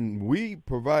checkmated, and we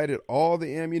provided all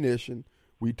the ammunition.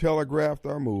 We telegraphed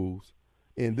our moves,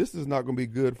 and this is not going to be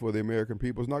good for the American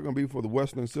people. It's not going to be for the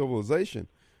Western civilization,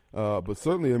 but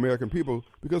certainly the American people,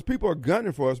 because people are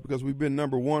gunning for us because we've been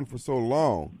number one for so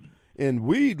long. And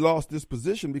we lost this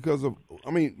position because of,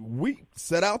 we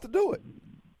set out to do it.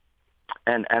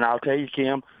 And I'll tell you,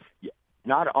 Kim,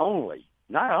 not only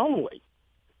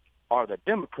are the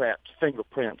Democrats'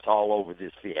 fingerprints all over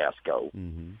this fiasco,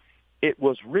 mm-hmm. it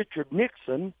was Richard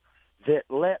Nixon that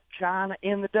let China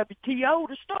in the WTO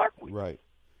to start with. Right.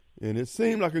 And it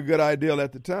seemed like a good idea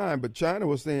at the time, but China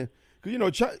was saying,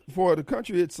 because, for the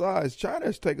country its size, China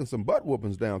has taken some butt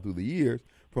whoopings down through the years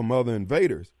from other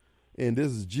invaders. And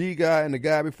this is G guy and the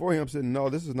guy before him said, no,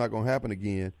 this is not going to happen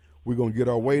again. We're going to get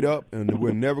our weight up, and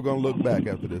we're never going to look back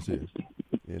after this here.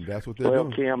 And that's what they're doing.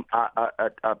 Well, Kim,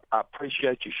 I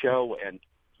appreciate your show, and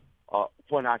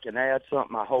when I can add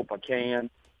something, I hope I can.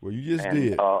 Well, you just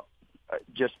did.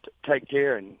 Just take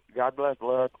care, and God bless,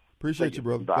 love. Appreciate you,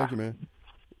 brother. Bye. Thank you, man.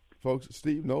 Folks,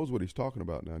 Steve knows what he's talking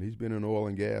about now. He's been in oil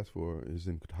and gas for his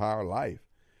entire life.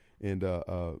 And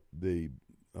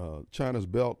China's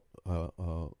Belt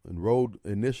and Road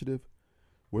Initiative,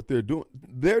 what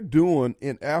they're doing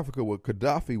in Africa what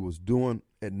Gaddafi was doing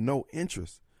at no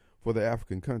interest for the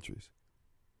African countries.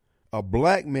 A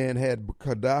black man had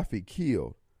Gaddafi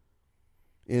killed.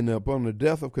 And upon the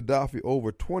death of Gaddafi,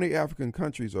 over 20 African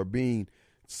countries are being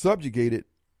subjugated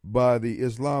by the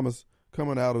Islamists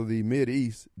coming out of the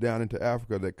Mideast down into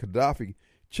Africa, that Gaddafi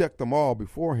checked them all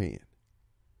beforehand.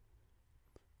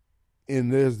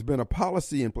 And there's been a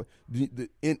policy in place.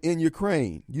 In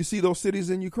Ukraine, you see those cities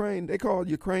in Ukraine? They call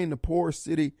Ukraine the poorest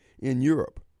city in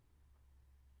Europe.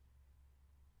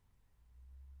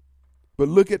 But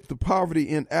look at the poverty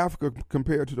in Africa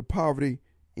compared to the poverty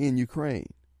in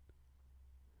Ukraine.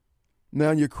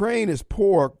 Now, Ukraine is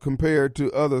poor compared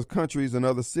to other countries and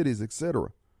other cities,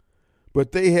 etc.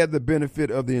 But they had the benefit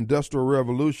of the Industrial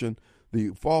Revolution, the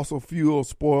fossil fuel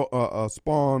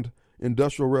spawned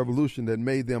Industrial Revolution that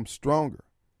made them stronger.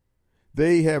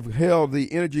 They have held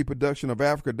the energy production of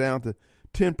Africa down to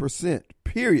 10%,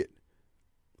 period,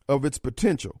 of its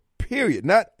potential, period.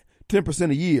 Not 10%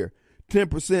 a year,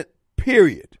 10%,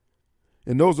 period.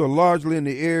 And those are largely in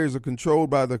the areas controlled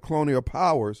by the colonial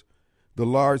powers, the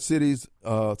large cities,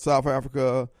 South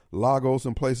Africa, Lagos,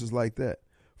 and places like that.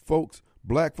 Folks,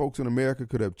 black folks in America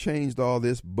could have changed all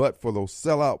this but for those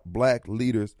sellout black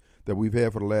leaders that we've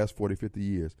had for the last 40, 50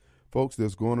 years. Folks,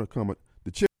 there's going to come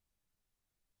the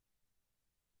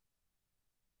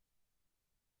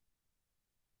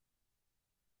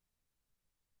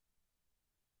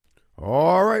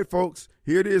All right, folks,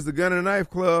 here it is, the Gun and Knife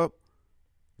Club,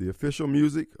 the official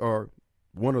music, or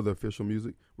one of the official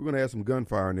music. We're going to add some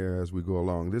gunfire in there as we go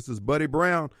along. This is Buddy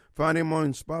Brown. Find him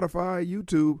on Spotify,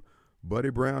 YouTube. Buddy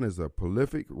Brown is a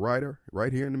prolific writer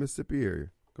right here in the Mississippi area.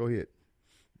 Go ahead.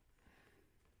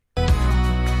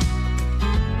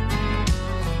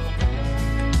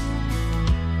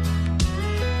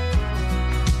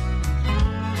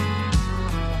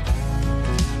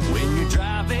 When you're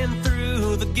driving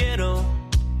through the ghetto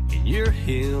in your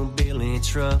hillbilly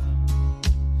truck,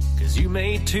 'cause you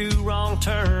made 2 wrong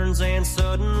turns and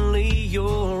suddenly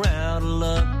you're out of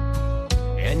luck.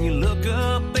 And you look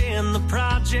up in the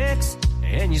projects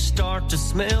and you start to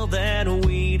smell that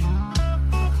weed.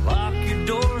 Lock your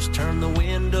doors, turn the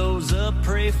windows up,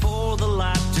 pray for the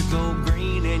light to go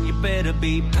green, and you better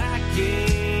be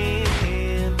packing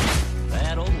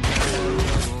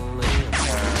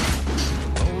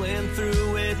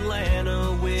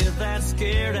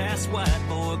scared-ass white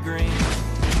boy grin.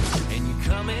 And you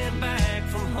coming back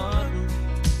from hunting,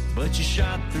 but you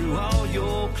shot through all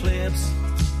your clips.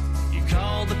 You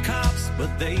call the cops,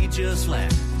 but they just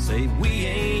laugh, say we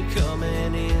ain't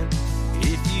coming in.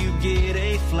 If you get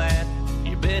a flat,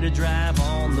 you better drive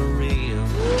on the rim.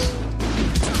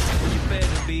 You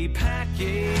better be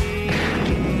packing.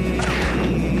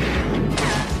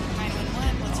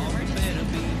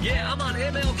 Yeah, I'm on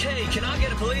MLK. Can I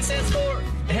get a police escort?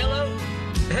 Hello?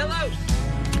 Hello?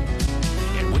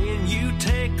 And when you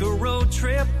take a road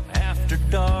trip after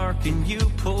dark and you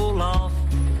pull off,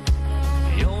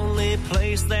 the only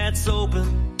place that's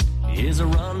open is a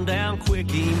rundown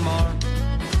quickie mart.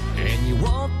 And you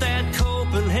want that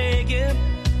Copenhagen,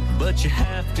 but you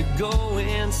have to go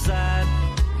inside.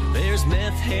 There's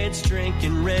meth heads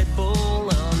drinking Red Bull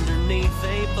underneath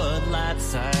a Bud Light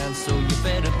sign. So you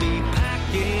better be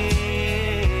packing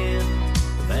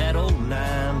that old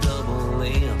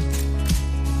 9-double-M.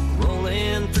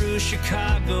 Rolling through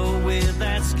Chicago with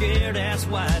that scared-ass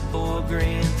white boy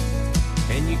grin.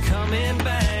 And you coming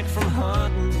back from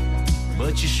hunting,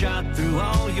 but you shot through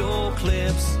all your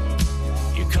clips.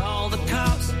 You call the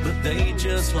cops, but they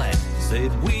just laugh,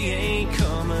 said we ain't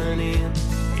coming in.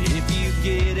 If you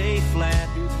get a flat,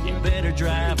 you better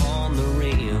drive on the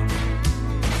rim.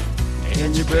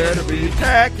 And you better be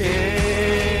packing.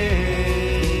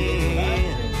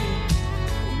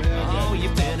 Oh, you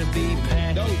better be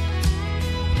packing.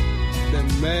 The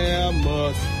man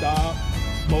must stop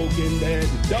smoking that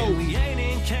dope. We ain't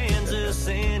in Kansas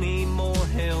anymore,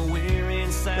 hell, we're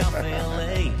in South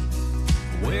L.A.,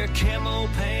 where camo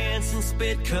pants and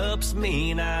spit cups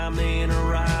mean I'm in a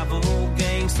rival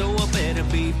gang. So I better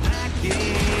be packing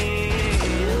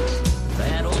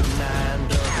that old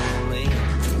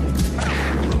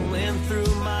 9-double-M. Rolling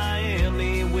through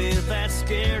Miami with that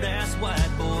scared-ass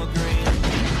white boy grin.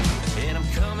 And I'm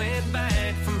coming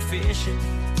back from fishing,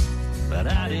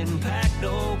 but I didn't pack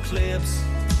no clips.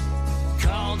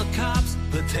 Called the cops,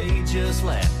 but they just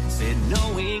laughed, said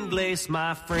no English,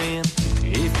 my friend.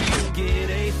 If you get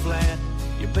a flat,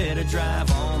 you better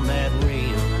drive on that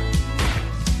rim.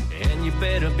 And you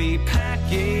better be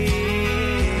packing.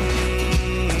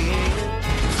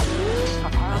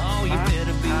 Oh, you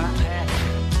better be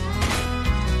packing.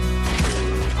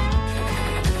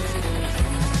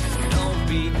 Don't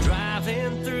be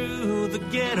driving through the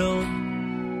ghetto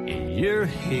in your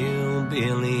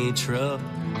hillbilly truck.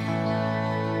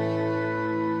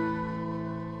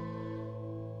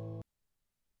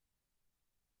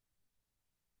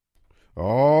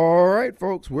 All right,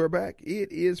 folks, we're back. It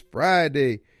is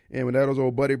Friday, and with that was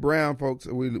old Buddy Brown, folks.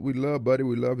 We love Buddy.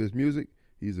 We love his music.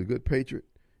 He's a good patriot,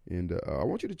 and I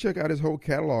want you to check out his whole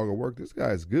catalog of work. This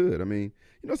guy's good. I mean,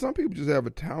 you know, some people just have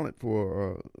a talent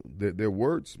for their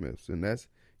wordsmiths, and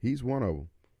he's one of them.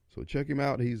 So check him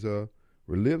out. He's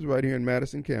lives right here in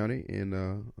Madison County,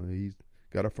 and he's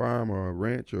got a farm or a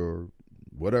ranch or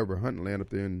whatever hunting land up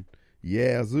there in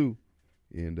Yazoo.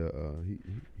 And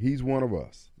he's one of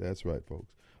us. That's right,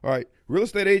 folks. All right, real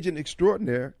estate agent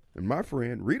extraordinaire and my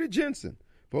friend, Rita Jensen.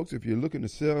 Folks, if you're looking to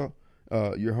sell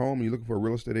your home, you're looking for a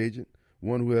real estate agent,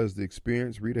 one who has the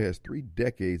experience. Rita has 3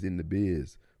 decades in the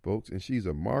biz, folks, and she's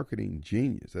a marketing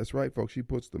genius. That's right, folks. She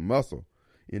puts the muscle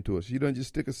into it. She doesn't just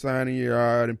stick a sign in your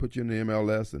yard and put you in the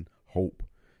MLS and hope.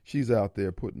 She's out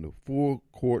there putting the full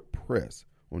court press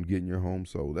on getting your home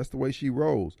sold. That's the way she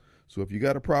rolls. So if you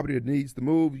got a property that needs to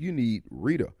move, you need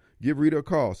Rita. Give Rita a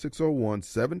call,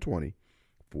 601-720-4037.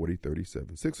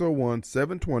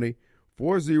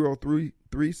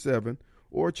 601-720-4037,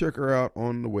 or check her out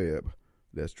on the web.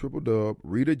 That's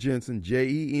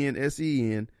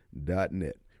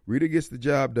www.RitaJensen.net. Rita gets the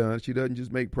job done. She doesn't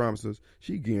just make promises.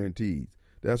 She guarantees.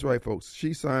 That's right, folks.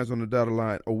 She signs on the dotted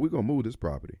line, oh, we're going to move this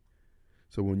property.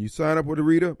 So when you sign up with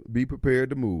Rita, be prepared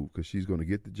to move because she's going to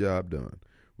get the job done.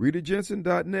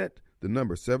 RitaJensen.net, the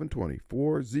number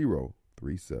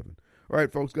 720-4037. All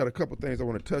right, folks, got a couple things I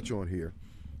want to touch on here.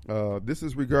 This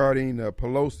is regarding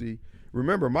Pelosi.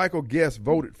 Remember, Michael Guest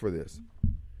voted for this.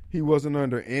 He wasn't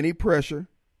under any pressure.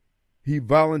 He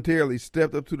voluntarily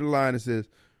stepped up to the line and says,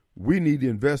 we need to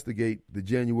investigate the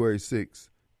January 6th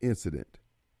incident.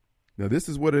 Now, this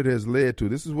is what it has led to.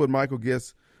 This is what Michael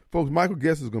Guest, folks, Michael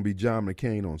Guest is going to be John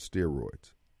McCain on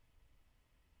steroids.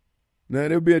 Now,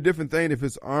 it would be a different thing if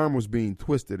his arm was being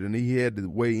twisted and he had to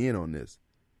weigh in on this.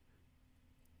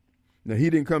 Now, he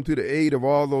didn't come to the aid of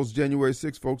all those January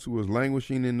 6 folks who was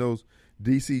languishing in those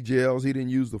D.C. jails. He didn't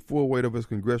use the full weight of his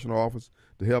congressional office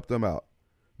to help them out.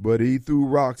 But he threw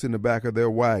rocks in the back of their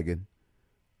wagon.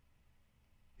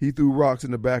 He threw rocks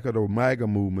in the back of the MAGA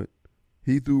movement.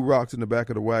 He threw rocks in the back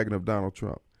of the wagon of Donald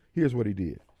Trump. Here's what he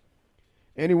did.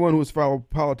 Anyone who has followed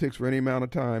politics for any amount of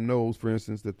time knows, for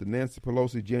instance, that the Nancy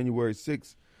Pelosi January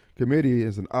 6th committee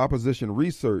is an opposition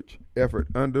research effort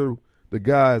under the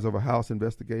guise of a House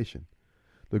investigation.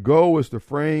 The goal is to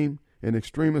frame an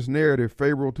extremist narrative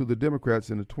favorable to the Democrats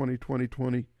in the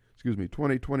 2022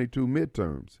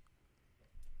 midterms.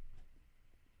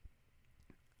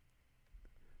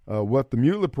 What the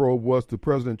Mueller probe was to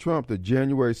President Trump, the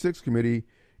January 6th committee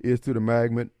is to the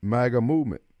MAGA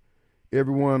movement.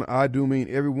 Everyone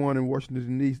in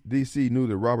Washington, D.C. knew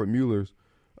that Robert Mueller's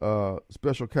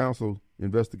special counsel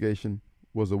investigation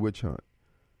was a witch hunt.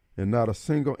 And not a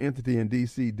single entity in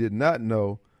D.C. did not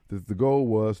know that the goal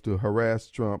was to harass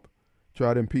Trump,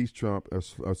 try to impeach Trump, or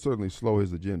certainly slow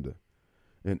his agenda.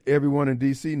 And everyone in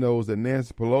D.C. knows that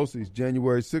Nancy Pelosi's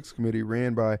January 6th committee,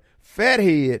 ran by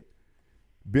fathead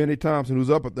Benny Thompson, who's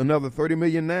up at another $30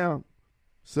 million now,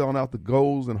 selling out the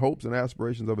goals and hopes and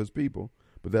aspirations of his people,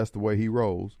 but that's the way he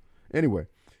rolls. Anyway,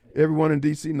 everyone in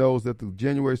D.C. knows that the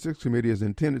January 6th committee is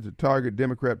intended to target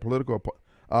Democrat political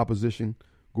opposition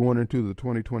going into the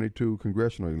 2022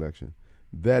 congressional election.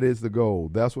 That is the goal.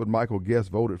 That's what Michael Guest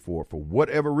voted for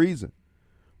whatever reason.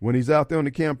 When he's out there on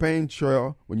the campaign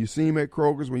trail, when you see him at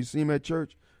Kroger's, when you see him at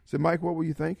church, say, Mike, what were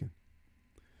you thinking?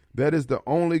 That is the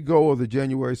only goal of the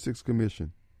January 6th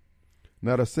Commission.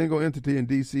 Not a single entity in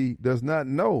D.C. does not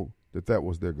know that that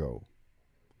was their goal.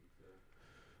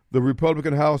 The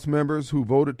Republican House members who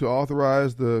voted to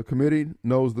authorize the committee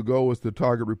knows the goal is to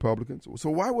target Republicans. So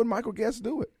why would Michael Guest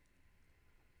do it?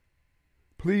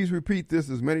 Please repeat this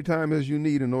as many times as you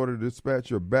need in order to dispatch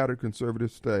your battered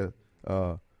conservative status.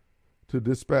 The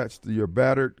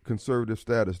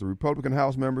Republican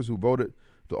House members who voted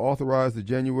to authorize the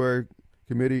January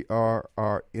committee are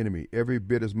our enemy, every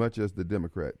bit as much as the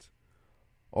Democrats.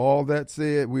 All that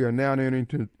said, we are now entering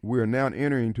to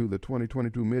the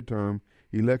 2022 midterm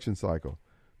election cycle.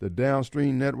 The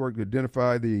downstream network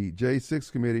identified the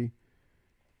J6 committee.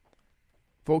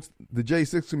 Folks, the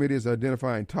J6 committee is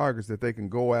identifying targets that they can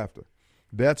go after.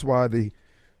 That's why the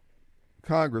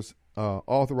Congress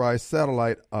authorized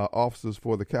satellite officers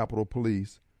for the Capitol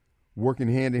Police, working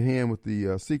hand in hand with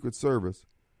the Secret Service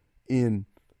in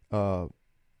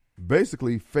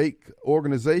basically fake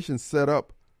organizations set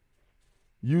up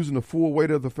using the full weight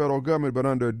of the federal government but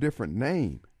under a different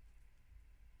name.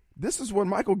 This is what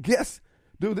Michael Guest,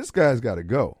 dude, this guy's got to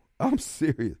go. I'm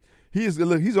serious. He's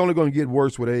only going to get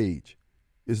worse with age.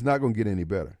 It's not going to get any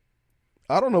better.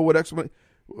 I don't know what explanation.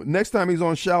 Next time he's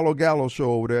on Shallow Gallows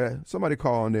show over there, somebody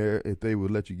call in there if they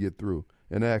would let you get through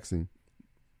and ask him,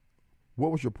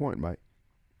 what was your point, Mike?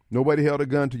 Nobody held a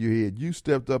gun to your head. You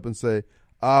stepped up and say,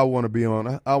 I want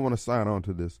to sign on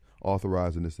to this,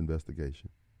 authorizing this investigation.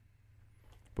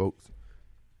 Folks,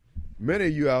 many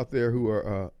of you out there who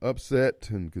are upset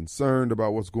and concerned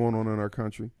about what's going on in our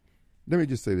country, let me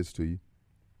just say this to you.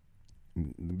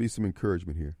 There'll be some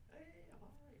encouragement here.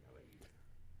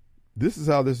 This is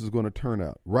how this is going to turn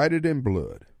out. Write it in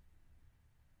blood.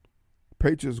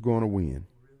 Patriots going to win.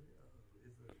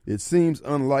 It seems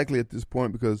unlikely at this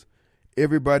point because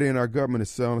everybody in our government is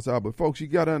selling us out. But folks, you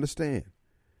got to understand,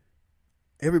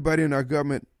 everybody in our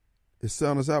government is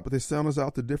selling us out, but they're selling us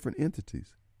out to different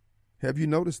entities. Have you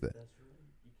noticed that?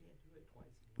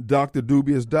 Dr.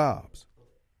 Dubious Dobbs,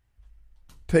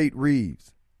 Tate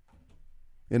Reeves,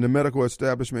 in the medical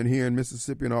establishment here in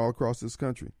Mississippi and all across this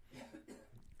country,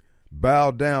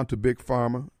 bowed down to Big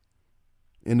Pharma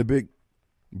and the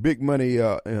big money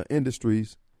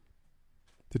industries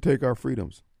to take our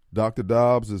freedoms. Dr.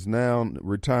 Dobbs is now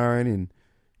retiring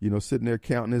and, sitting there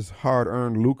counting his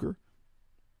hard-earned lucre.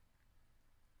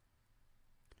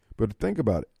 But think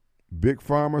about it. Big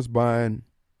Pharma's buying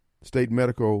state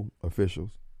medical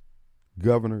officials,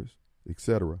 governors,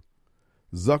 etc.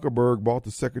 Zuckerberg bought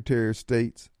the Secretary of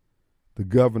States, the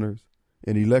governors,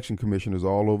 and election commissioners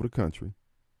all over the country.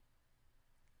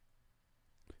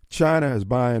 China has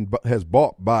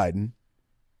bought Biden.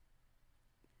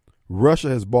 Russia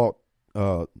has bought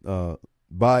Biden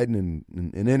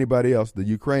and anybody else. The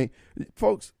Ukraine,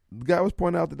 folks, the guy was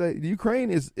pointing out today, the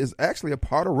Ukraine is actually a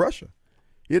part of Russia.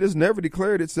 It has never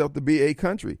declared itself to be a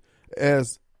country,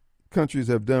 as countries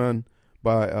have done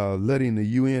by letting the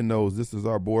UN know this is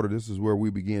our border, this is where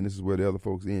we begin, this is where the other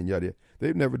folks end, yada, yada.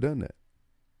 They've never done that.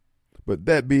 But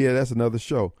that's another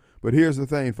show. But here's the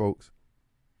thing, folks.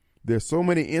 There's so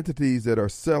many entities that are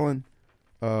selling,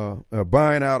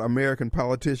 buying out American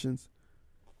politicians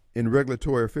and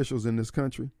regulatory officials in this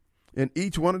country. And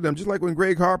each one of them, just like when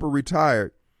Greg Harper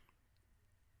retired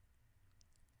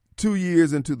 2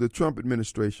 years into the Trump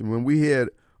administration, when we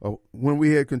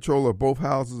had control of both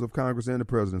houses of Congress and the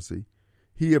presidency,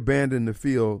 he abandoned the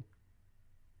field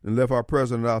and left our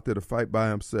president out there to fight by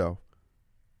himself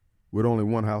with only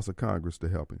one House of Congress to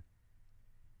help him.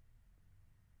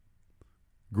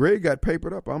 Greg got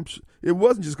papered up. It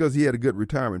wasn't just because he had a good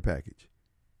retirement package.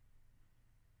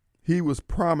 He was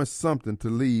promised something to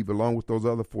leave along with those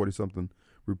other 40-something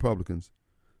Republicans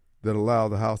that allowed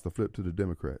the House to flip to the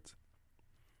Democrats.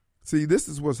 See, this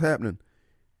is what's happening.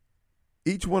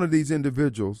 Each one of these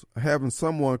individuals having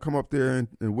someone come up there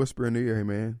and whisper in the ear, hey,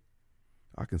 man,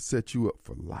 I can set you up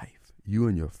for life, you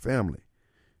and your family.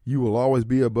 You will always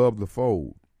be above the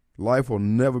fold. Life will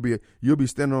never be, you'll be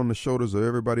standing on the shoulders of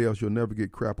everybody else. You'll never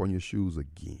get crap on your shoes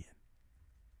again.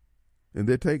 And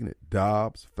they're taking it.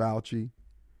 Dobbs, Fauci,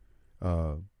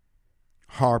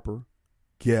 Harper,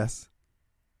 Guess,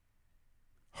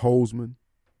 Holzman,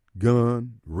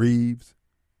 Gunn, Reeves.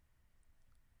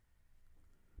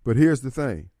 But here's the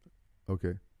thing,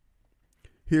 okay?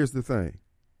 Here's the thing.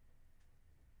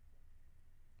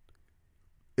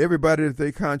 Everybody that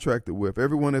they contracted with,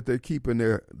 everyone that they're keeping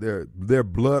their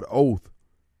blood oath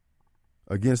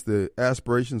against the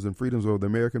aspirations and freedoms of the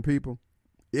American people,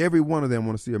 every one of them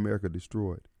want to see America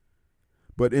destroyed.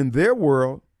 But in their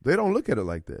world, they don't look at it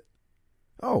like that.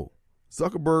 Oh,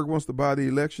 Zuckerberg wants to buy the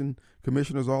election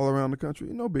commissioners all around the country.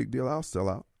 No big deal. I'll sell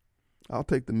out. I'll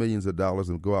take the millions of dollars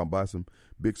and go out and buy some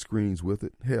big screens with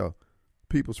it. Hell,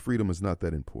 people's freedom is not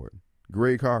that important.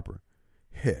 Greg Harper,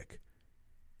 heck,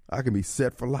 I can be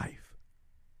set for life.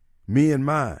 Me and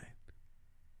mine.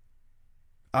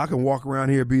 I can walk around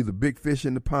here and be the big fish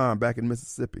in the pond back in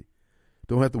Mississippi.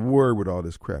 Don't have to worry with all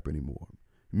this crap anymore.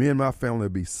 Me and my family will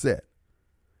be set.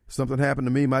 If something happened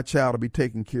to me, my child will be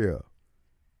taken care of.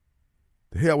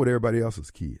 The hell with everybody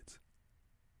else's kids.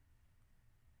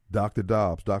 Dr.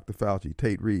 Dobbs, Dr. Fauci,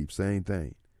 Tate Reeves, same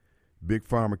thing. Big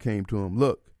Pharma came to him,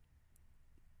 look,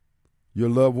 your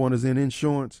loved one is in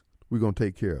insurance, we're going to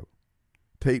take care of it.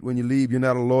 Tate, when you leave, you're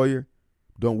not a lawyer,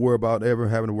 don't worry about ever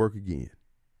having to work again.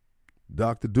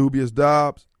 Dr. Dubious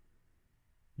Dobbs,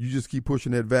 you just keep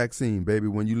pushing that vaccine, baby.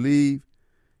 When you leave,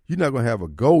 you're not going to have a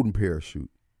golden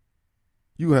parachute.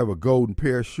 You're going to have a golden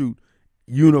parachute,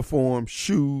 uniform,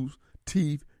 shoes,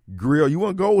 teeth, grill. You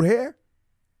want gold hair?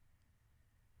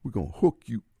 We're going to hook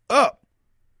you up.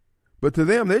 But to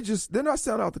them, they're not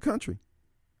selling out the country.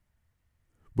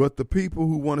 But the people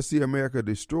who want to see America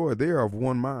destroyed, they are of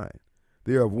one mind.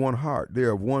 They are of one heart. They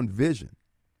are of one vision.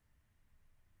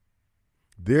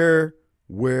 That's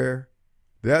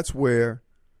where,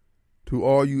 to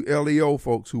all you LEO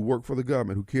folks who work for the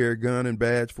government, who carry a gun and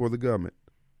badge for the government.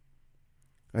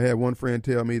 I had one friend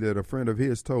tell me that a friend of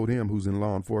his told him, who's in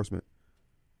law enforcement,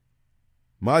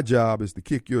 my job is to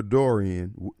kick your door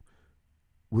in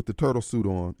with the turtle suit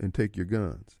on and take your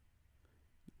guns.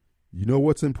 You know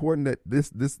what's important that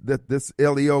this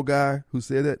LEO guy who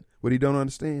said that, what he don't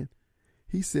understand?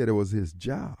 He said it was his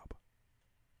job.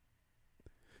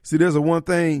 See, there's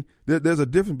a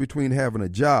difference between having a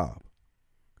job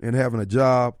and having a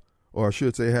job, or I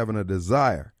should say having a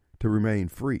desire to remain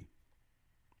free.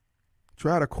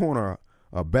 Try to corner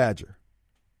a badger,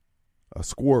 a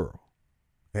squirrel,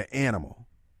 an animal.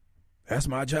 That's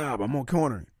my job. I'm going to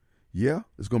corner him. Yeah,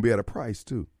 it's going to be at a price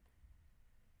too.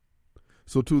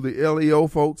 So to the LEO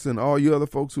folks and all you other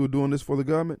folks who are doing this for the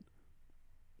government,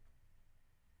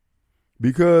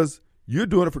 because you're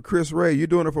doing it for Chris Wray, you're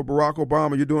doing it for Barack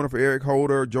Obama, you're doing it for Eric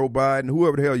Holder, Joe Biden,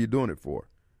 whoever the hell you're doing it for.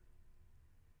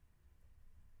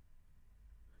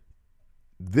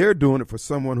 They're doing it for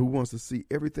someone who wants to see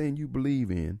everything you believe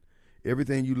in,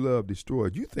 everything you love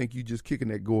destroyed. You think you just kicking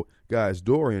that guy's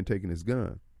door in and taking his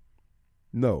gun.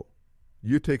 No,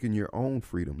 you're taking your own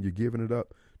freedom. You're giving it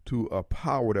up to a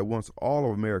power that wants all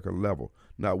of America level,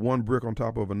 not one brick on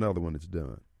top of another when it's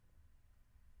done.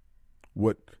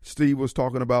 What Steve was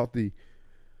talking about, the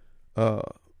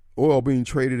oil being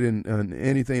traded in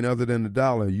anything other than the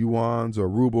dollar, yuans or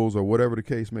rubles or whatever the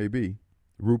case may be,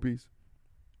 rupees,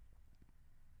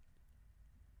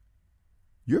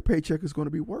 your paycheck is going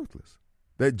to be worthless.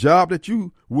 That job that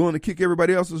you willing to kick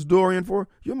everybody else's door in for,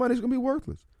 your money's going to be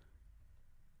worthless.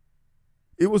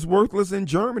 It was worthless in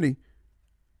Germany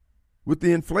with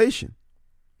the inflation.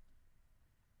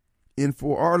 And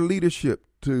for our leadership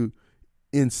to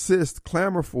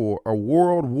clamor for a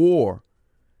world war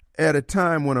at a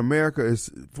time when America is,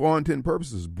 for all intent and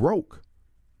purposes, broke.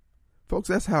 Folks,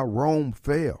 that's how Rome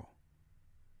fell.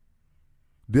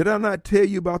 Did I not tell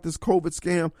you about this COVID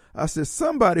scam? I said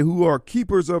somebody who are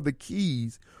keepers of the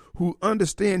keys, who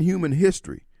understand human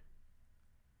history.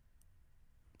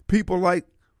 People like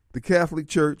the Catholic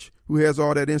Church, who has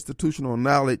all that institutional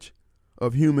knowledge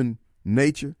of human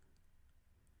nature.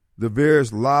 The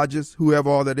various lodges who have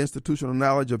all that institutional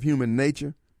knowledge of human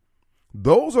nature.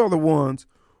 Those are the ones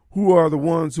Who are the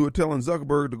ones who are telling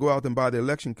Zuckerberg to go out and buy the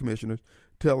election commissioners,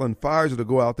 telling Pfizer to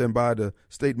go out there and buy the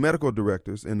state medical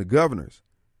directors and the governors,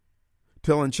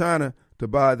 telling China to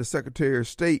buy the Secretary of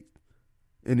State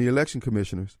and the election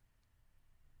commissioners?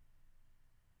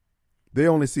 They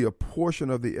only see a portion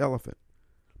of the elephant.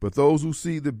 But those who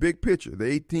see the big picture, the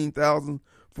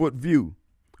 18,000-foot view,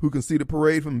 who can see the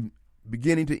parade from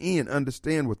beginning to end,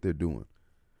 understand what they're doing.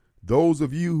 Those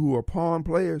of you who are pawn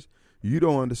players, you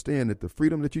don't understand that the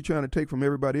freedom that you're trying to take from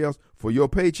everybody else for your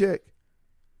paycheck,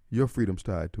 your freedom's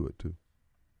tied to it too.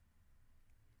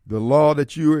 The law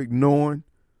that you're ignoring,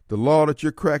 the law that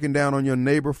you're cracking down on your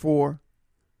neighbor for,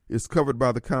 is covered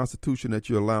by the Constitution that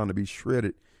you're allowing to be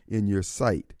shredded in your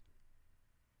sight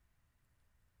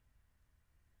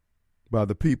by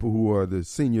the people who are the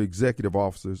senior executive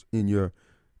officers in your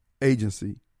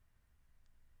agency,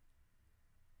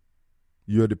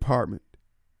 your department.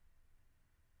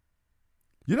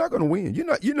 You're not going to win.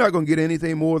 You're not going to get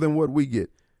anything more than what we get.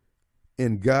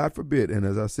 And God forbid, and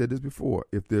as I said this before,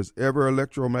 if there's ever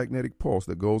electromagnetic pulse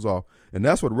that goes off, and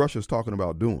that's what Russia's talking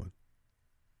about doing,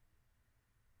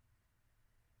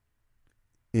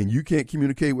 and you can't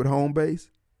communicate with home base,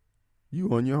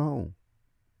 you on your home.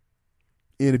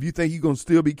 And if you think you're going to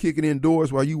still be kicking in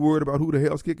doors while you worried about who the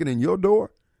hell's kicking in your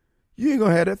door, you ain't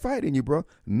going to have that fight in you, bro.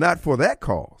 Not for that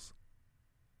cause.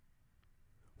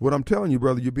 What I'm telling you,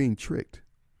 brother, you're being tricked.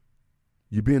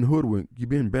 You're being hoodwinked. You're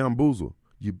being bamboozled.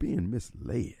 You're being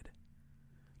misled.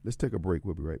 Let's take a break.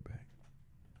 We'll be right back.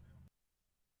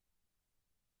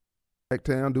 Back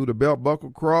town, do the belt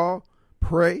buckle crawl,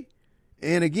 pray,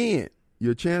 and again,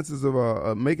 your chances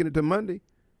of making it to Monday,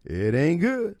 it ain't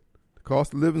good. The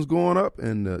cost of living's going up,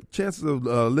 and the chances of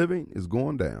living is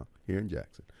going down here in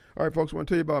Jackson. All right, folks, I want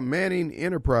to tell you about Manning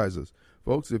Enterprises.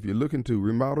 Folks, if you're looking to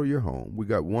remodel your home, we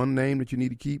got one name that you need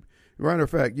to keep. Matter of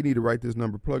fact, you need to write this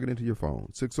number, plug it into your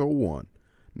phone,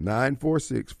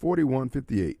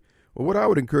 601-946-4158. Well, what I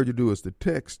would encourage you to do is to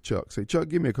text Chuck. Say, Chuck,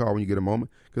 give me a call when you get a moment,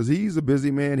 because he's a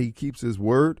busy man. He keeps his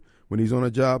word. When he's on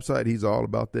a job site, he's all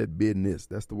about that business.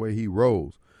 That's the way he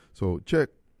rolls. So check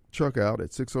Chuck out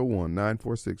at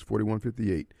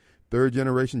 601-946-4158.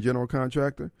 Third-generation general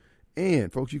contractor.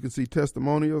 And, folks, you can see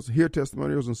testimonials, hear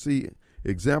testimonials, and see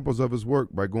examples of his work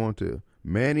by going to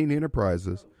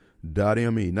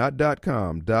ManningEnterprises.me, not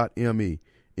 .com, .me.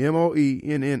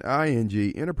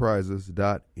 MOENNING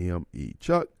Enterprises.me.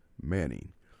 Chuck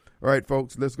Manning. All right,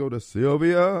 folks, let's go to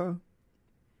Sylvia. All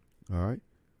right.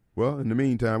 Well, in the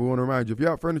meantime, we want to remind you, if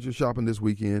you're out furniture shopping this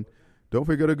weekend, don't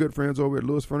forget our good friends over at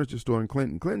Lewis Furniture Store in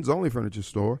Clinton. Clinton's only furniture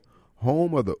store,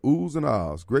 home of the oohs and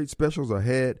ahs. Great specials are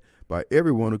had by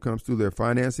everyone who comes through. Their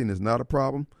financing is not a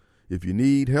problem. If you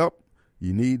need help,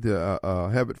 you need to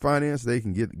have it financed, they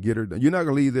can get her done. You're not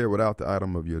going to leave there without the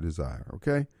item of your desire,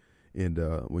 okay? And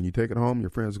when you take it home, your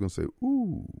friends are going to say,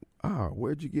 ooh,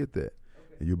 where'd you get that?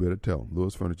 And you better tell them,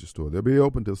 Lewis Furniture Store. They'll be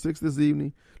open till 6 this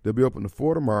evening. They'll be open to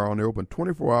 4 tomorrow, and they're open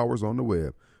 24 hours on the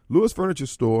web.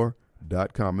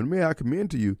 LewisFurnitureStore.com. And may I commend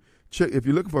to you, check if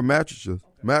you're looking for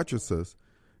mattresses,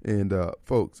 and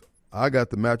folks, I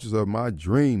got the mattress of my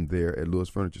dream there at Lewis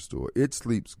Furniture Store. It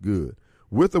sleeps good,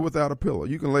 with or without a pillow.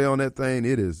 You can lay on that thing.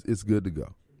 It's good to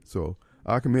go. So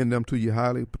I commend them to you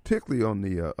highly, particularly on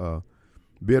the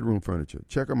bedroom furniture.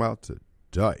 Check them out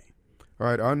today. All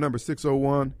right, our number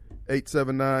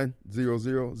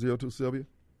 601-879-0002. Sylvia.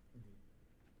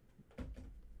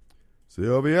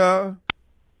 Sylvia.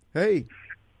 Hey.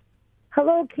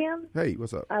 Hello, Kim. Hey,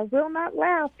 what's up? I will not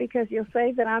laugh because you'll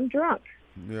say that I'm drunk.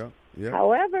 Yeah.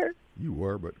 However, you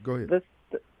were, but go ahead.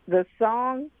 The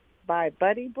song by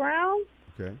Buddy Brown,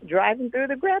 okay, Driving Through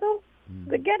the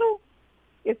Ghetto,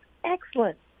 it's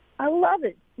excellent. I love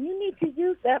it. You need to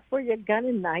use that for your gun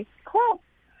and knife club.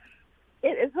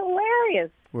 It is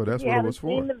hilarious. Well, that's what it was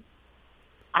for.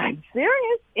 I'm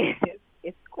serious.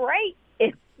 It's great.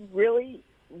 It really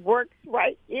works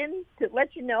right in to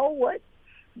let you know what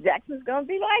Jackson's going to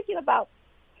be like in about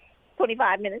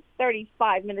 35 minutes,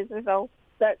 35 minutes or so.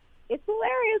 But it's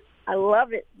hilarious. I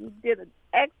love it. You did an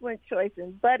excellent choice.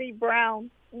 And Buddy Brown,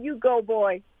 you go,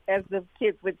 boy, as the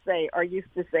kids would say or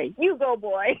used to say. You go,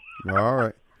 boy. All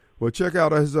right. Well, check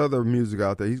out his other music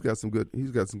out there. He's got some good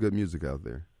music out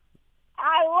there.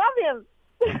 I love him.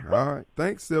 All right.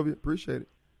 Thanks, Sylvia. Appreciate it.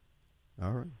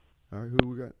 All right. Who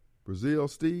we got? Brazil,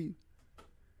 Steve.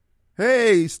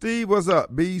 Hey, Steve, what's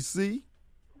up? BC.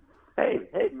 Hey,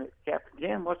 Captain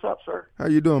Jim, what's up, sir? How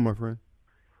you doing, my friend?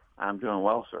 I'm doing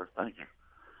well, sir. Thank you.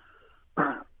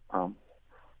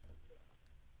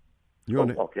 You're on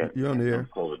the air.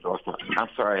 I'm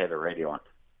sorry, I had the radio on.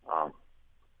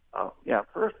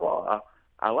 First of all,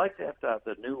 I like that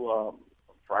the new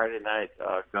Friday night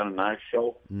Gun and Knife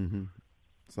show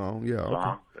Song, yeah.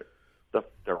 song. Okay.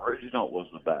 The original was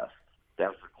the best.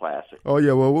 That's the classic. Oh,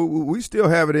 yeah, well, we still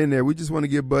have it in there. We just want to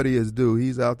give Buddy his due.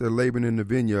 He's out there laboring in the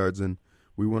vineyards, and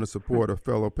we want to support a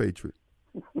fellow patriot.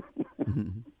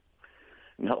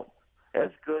 No,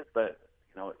 that's good, but,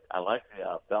 I like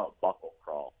the belt buckle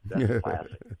crawl. That's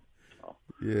classic.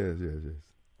 Yes.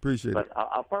 Appreciate But it.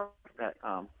 I'll part that.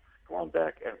 Going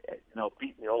back and,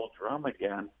 beating the old drum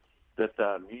again, that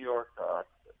the New York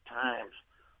Times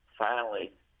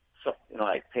finally,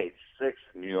 like page 6 of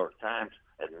the New York Times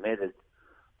admitted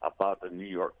about the New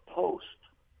York Post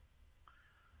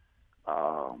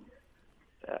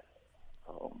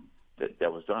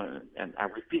that was done. And I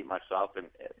repeat myself, and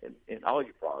all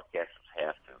you broadcasters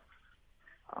have to,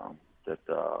 that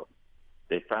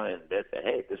they finally admit that,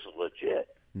 hey, this is legit.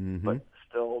 But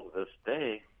still to this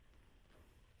day,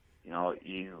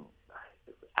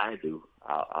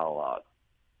 I'll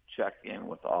check in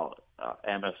with all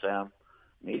MSM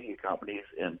media companies,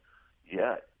 and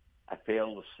yet I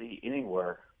fail to see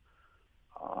anywhere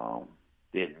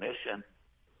the admission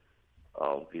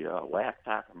of the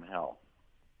laptop from hell.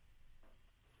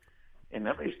 And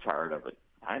everybody's tired of it.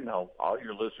 I know all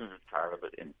your listeners are tired of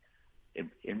it, and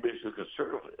everybody who's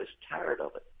conservative is tired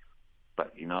of it.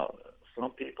 But,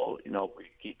 some people, we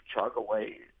keep chug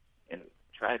away and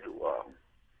try to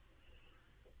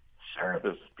serve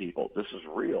as people. This is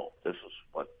real. This is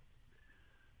what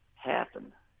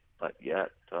happened. But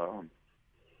yet,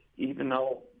 even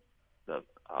though the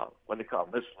what they call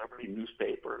Miss Liberty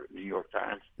newspaper, New York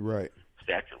Times, Right.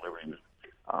 Statue of Liberty,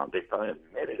 they finally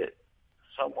admitted it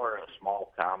somewhere in a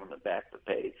small column in the back of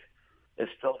the page. It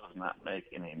still does not make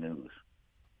any news.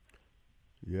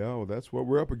 Yeah, well, that's what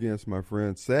we're up against, my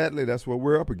friend. Sadly, that's what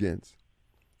we're up against.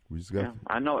 We just got. Yeah,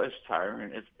 I know it's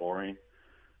tiring, it's boring,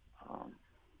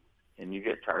 and you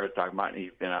get tired of talking about it.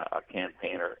 You've been a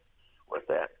campaigner with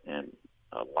that, and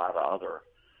a lot of other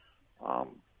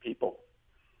people,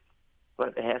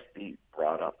 but it has to be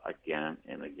brought up again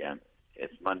and again.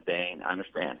 It's mundane. I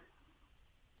understand.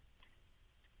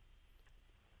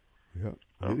 Yeah,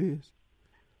 it is.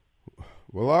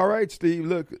 Well, all right, Steve.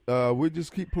 Look, we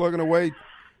just keep plugging away,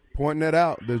 pointing that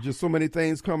out. There's just so many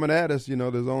things coming at us.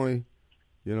 There's only,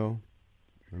 there's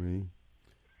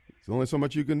only so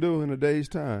much you can do in a day's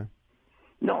time.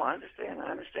 No, I understand.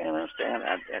 And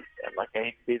like I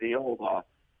hate to be the old,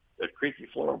 the creaky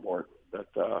floorboard,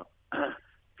 but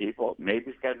people,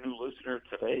 maybe it's got a new listener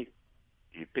today.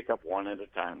 You pick up one at a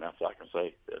time. That's all I can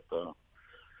say.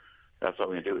 That's what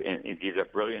we do. And he did a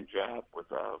brilliant job with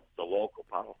the local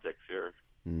politics here.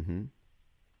 Mm-hmm.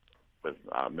 With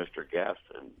Mr. Guest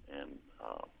and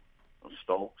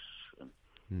Stokes. And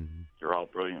they're all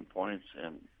brilliant points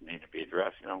and need to be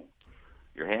addressed.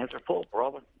 Your hands are full,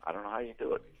 brother. I don't know how you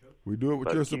do it. We do it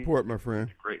with your support, my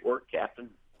friend. Great work, Captain.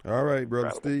 All right, Brother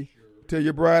Incredible. Steve. Tell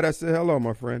your bride I said hello,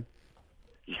 my friend.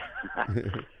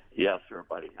 Yes, sir,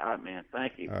 buddy. All right, man.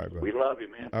 Thank you. All right, we love you,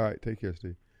 man. All right, take care,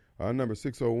 Steve. Our number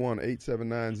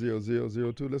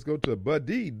 601-879-0002. Let's go to Bud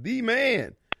D, the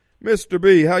man. Mr.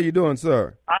 B, how you doing,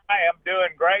 sir? I am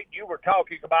doing great. You were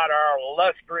talking about our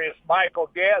illustrious Michael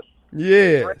Guest.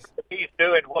 Yes. He's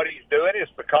doing what he's doing is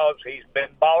because he's been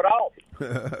bought off.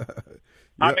 Yep.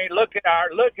 I mean, look at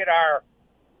our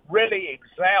really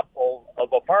example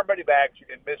of affirmative action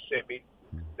in Mississippi.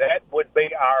 That would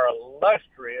be our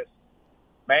illustrious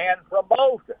man from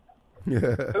Bolton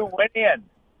who went in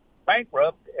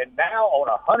bankrupt and now on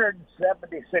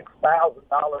 $176,000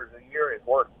 a year is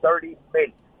worth $30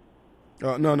 million.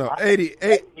 No,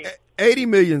 80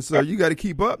 million, sir. You got to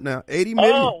keep up now. 80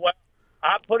 million. Oh, well,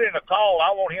 I put in a call.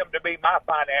 I want him to be my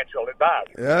financial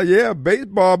advisor. Yeah.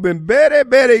 Baseball been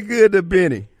very good to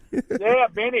Benny. Yeah,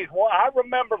 Benny's. Well, I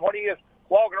remember when he was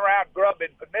walking around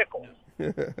grubbing for nickels.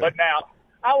 But now,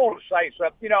 I want to say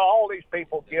something. All these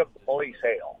people give the police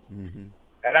hell. Mm-hmm.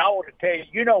 And I want to tell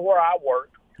you, where I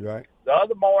work. Right. The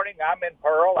other morning, I'm in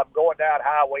Pearl. I'm going down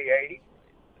Highway 80.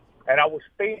 And I was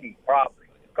speeding, probably,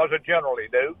 because I generally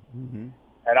do. Mm-hmm.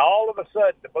 And all of a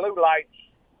sudden, the blue lights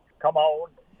come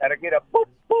on, and I get a boop,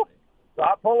 boop. So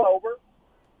I pull over.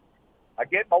 I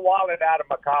get my wallet out of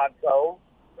my console,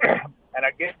 and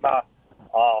I get my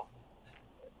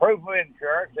proof of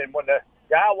insurance. And when the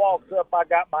guy walks up, I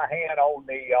got my hand on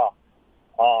the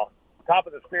top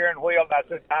of the steering wheel, and I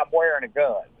said, I'm wearing a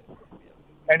gun.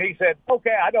 And he said,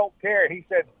 okay, I don't care. He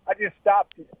said, I just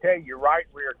stopped you to tell you your right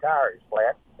rear tire is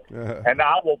flat. And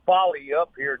I will follow you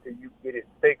up here till you get it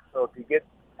fixed. So if you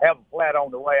have a flat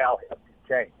on the way, I'll help you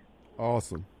change.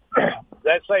 Awesome.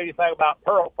 That say anything about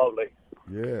Pearl police?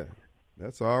 Yeah,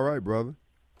 that's all right, brother.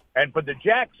 And for the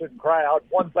Jackson crowd,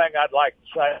 one thing I'd like to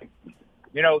say,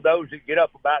 You know, those that get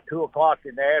up about 2 o'clock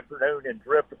in the afternoon and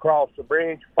drift across the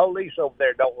bridge. Police over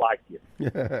there don't like you.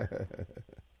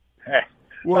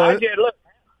 Well, look,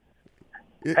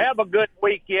 have a good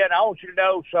weekend. I want you to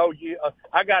know,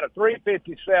 I got a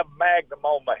 357 Magnum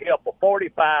on my hip, a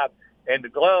 45 in the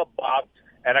glove box,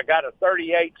 and I got a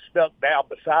 38 stuck down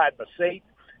beside my seat,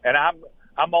 and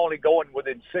I'm only going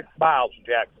within 6 miles of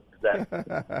Jackson today.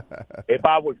 If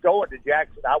I was going to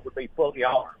Jackson, I would be fully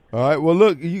armed. All right. Well,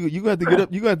 look, you got to get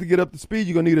up. You got to get up to speed.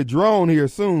 You're gonna need a drone here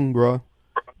soon, bro.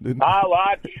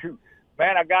 Shoot,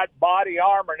 man, I got body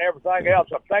armor and everything else.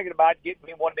 I'm thinking about getting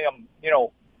me one of them,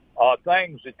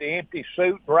 things that the empty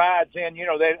suit rides in. You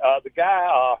know, the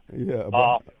guy.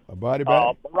 A body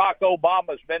bag. Barack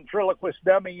Obama's ventriloquist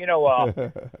dummy.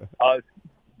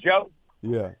 Joe.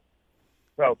 Yeah.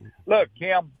 So look,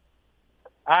 Kim,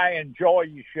 I enjoy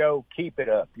your show. Keep it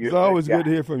up. It's always good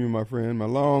to hear from you, my friend.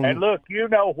 And look, you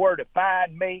know where to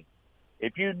find me.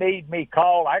 If you need me,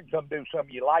 call. I can come do some of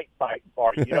your light fighting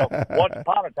for you. Once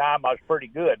upon a time I was pretty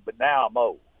good, but now I'm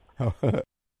old.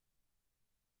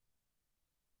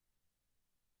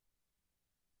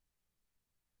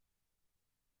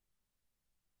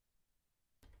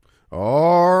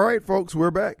 All right, folks,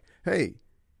 we're back. Hey,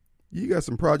 you got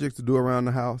some projects to do around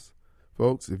the house?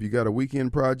 Folks, if you got a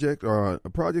weekend project or a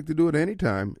project to do it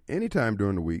anytime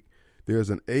during the week, there's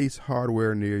an Ace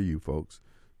Hardware near you, folks.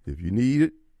 If you need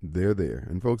it, they're there.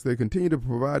 And, folks, they continue to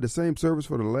provide the same service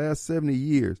for the last 70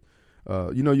 years.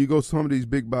 You go to some of these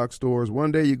big box stores.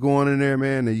 One day you're going in there,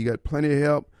 man, and you got plenty of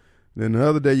help. Then the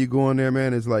other day you go in there,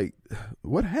 man, it's like,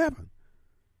 what happened?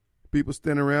 People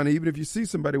standing around, even if you see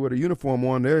somebody with a uniform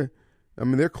on there,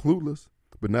 they're clueless,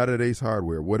 but not at Ace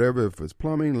Hardware. Whatever, if it's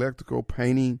plumbing, electrical,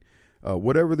 painting,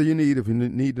 whatever that you need, if you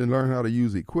need to learn how to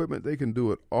use equipment, they can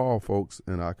do it all, folks,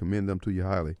 and I commend them to you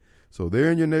highly. So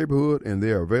they're in your neighborhood, and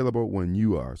they're available when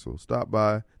you are. So stop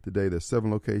by today. There's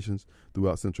 7 locations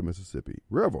throughout central Mississippi.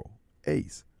 Revel,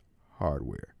 Ace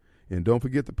Hardware. And don't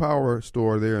forget the Power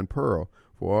Store there in Pearl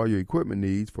for all your equipment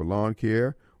needs for lawn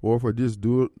care or for just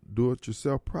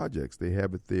do-it-yourself projects. They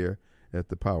have it there at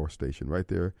the Power Station right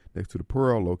there next to the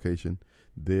Pearl location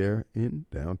there in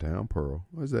downtown Pearl.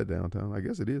 What is that, downtown? I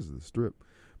guess it is the Strip.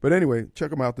 But anyway,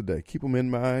 check them out today. Keep them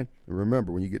in mind. And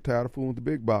remember, when you get tired of fooling with the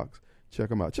big box, check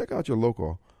them out. Check out your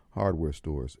local hardware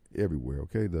stores everywhere,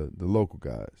 okay? The local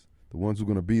guys, the ones who are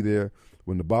going to be there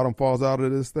when the bottom falls out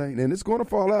of this thing. And it's going to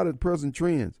fall out at present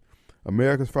trends.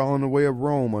 America's following the way of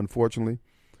Rome, unfortunately,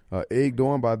 egged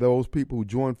on by those people who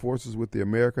join forces with the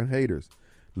American haters.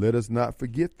 Let us not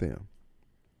forget them.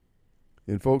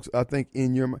 And, folks, I think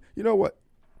you know what?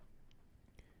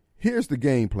 Here's the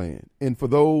game plan. And for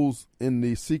those in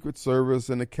the Secret Service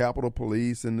and the Capitol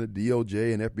Police and the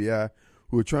DOJ and FBI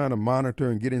who are trying to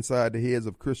monitor and get inside the heads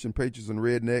of Christian patriots and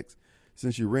rednecks,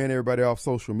 since you ran everybody off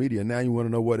social media, now you want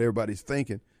to know what everybody's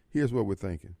thinking. Here's what we're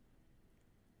thinking.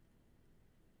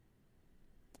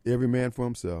 Every man for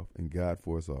himself and God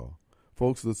for us all.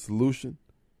 Folks, the solution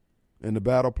and the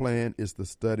battle plan is to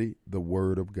study the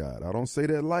Word of God. I don't say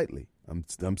that lightly.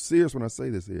 I'm serious when I say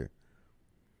this here.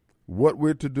 What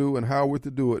we're to do and how we're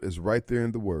to do it is right there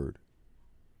in the Word.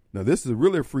 Now, this is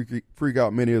really freak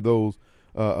out many of those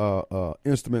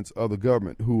instruments of the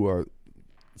government who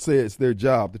say it's their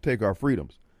job to take our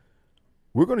freedoms.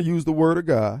 We're going to use the Word of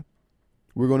God.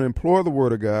 We're going to implore the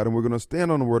Word of God, and we're going to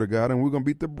stand on the Word of God, and we're going to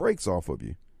beat the brakes off of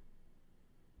you.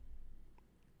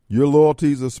 Your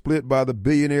loyalties are split by the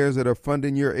billionaires that are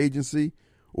funding your agency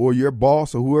or your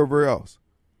boss or whoever else.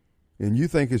 And you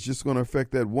think it's just going to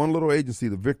affect that one little agency,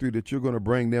 the victory that you're going to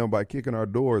bring down by kicking our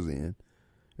doors in.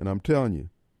 And I'm telling you,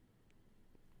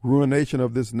 ruination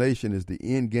of this nation is the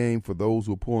end game for those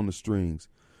who are pulling the strings.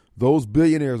 Those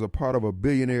billionaires are part of a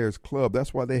billionaires club.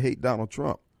 That's why they hate Donald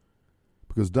Trump.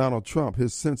 Because Donald Trump,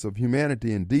 his sense of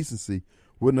humanity and decency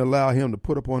wouldn't allow him to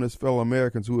put upon his fellow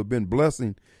Americans who have been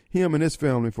blessing him and his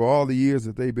family for all the years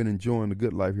that they've been enjoying the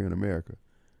good life here in America.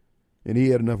 And he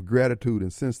had enough gratitude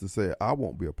and sense to say, I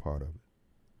won't be a part of it.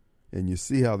 And you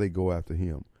see how they go after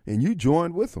him. And you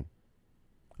joined with him.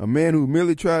 A man who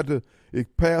merely tried to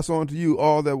pass on to you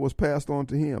all that was passed on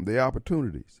to him, the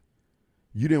opportunities.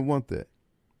 You didn't want that.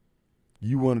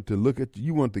 You wanted to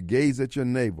you wanted to gaze at your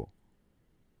navel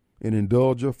and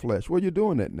indulge your flesh. Well, you're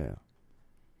doing that now.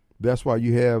 That's why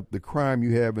you have the crime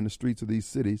you have in the streets of these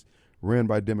cities ran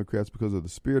by Democrats, because of the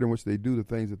spirit in which they do the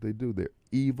things that they do. They're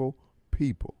evil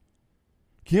people.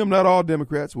 Kim, not all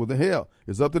Democrats. Well, the hell,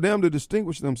 it's up to them to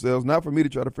distinguish themselves, not for me to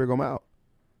try to figure them out.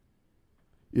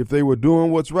 If they were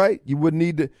doing what's right, you wouldn't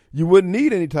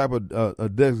need any type of a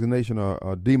designation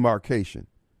or demarcation.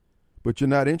 But you're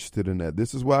not interested in that.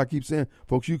 This is why I keep saying,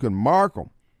 folks, you can mark them.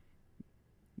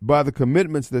 by the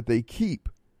commitments that they keep.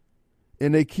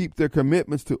 And they keep their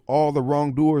commitments to all the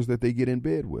wrongdoers that they get in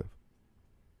bed with.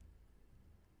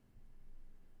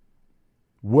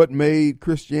 What made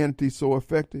Christianity so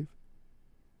effective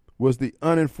was the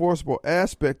unenforceable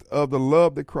aspect of the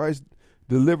love that Christ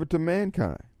delivered to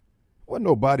mankind. Wasn't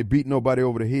nobody beating nobody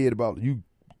over the head about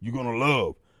you're going to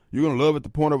love. You're going to love at the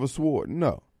point of a sword.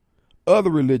 No. Other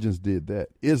religions did that,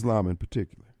 Islam in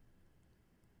particular.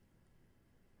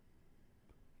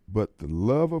 But the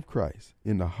love of Christ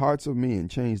in the hearts of men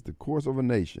changed the course of a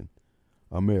nation,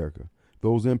 America.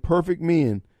 Those imperfect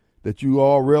men that you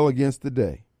all rail against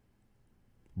today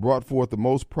brought forth the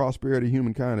most prosperity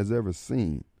humankind has ever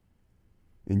seen.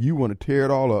 And you want to tear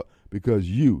it all up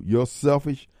because your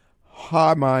selfish,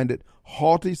 high-minded,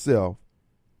 haughty self,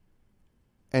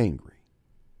 angry,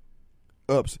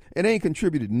 upset. It ain't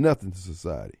contributed nothing to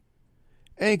society.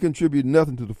 Ain't contributed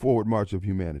nothing to the forward march of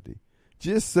humanity.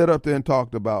 Just sat up there and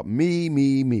talked about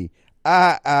me,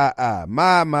 I,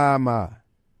 my.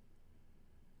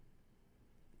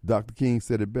 Dr. King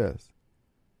said it best.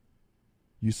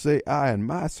 You say I and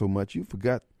my so much, you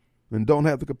forgot and don't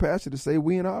have the capacity to say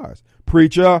we and ours.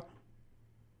 Preacher.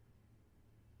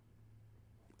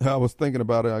 I was thinking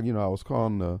about it. I was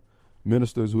calling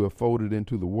ministers who have folded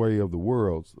into the way of the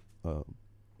world's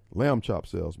lamb chop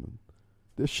salesmen.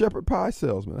 They're shepherd pie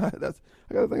salesmen. I got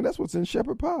to think that's what's in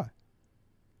shepherd pie.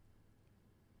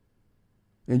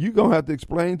 And you're going to have to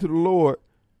explain to the Lord,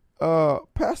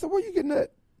 Pastor, where you getting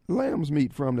that lamb's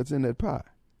meat from that's in that pie?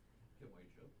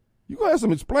 You're going to have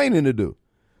some explaining to do.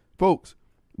 Folks,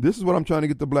 this is what I'm trying to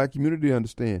get the black community to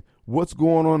understand. What's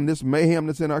going on in this mayhem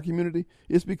that's in our community?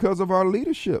 It's because of our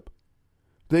leadership.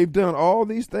 They've done all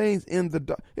these things in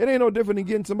the it ain't no different than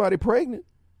getting somebody pregnant.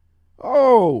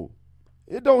 Oh,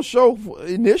 it don't show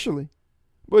initially,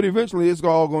 but eventually it's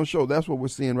all going to show. That's what we're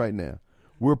seeing right now.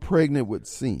 We're pregnant with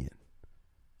sin,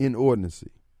 inordinacy,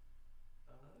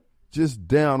 just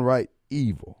downright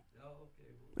evil.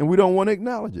 And we don't want to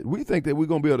acknowledge it. We think that we're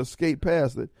going to be able to skate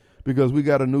past it because we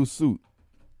got a new suit.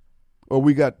 Or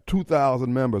we got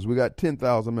 2,000 members. We got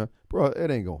 10,000 members. Bro,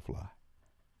 it ain't going to fly.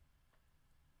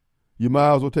 You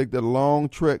might as well take that long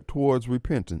trek towards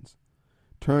repentance.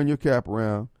 Turn your cap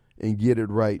around and get it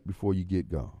right before you get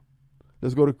gone.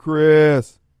 Let's go to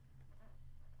Chris.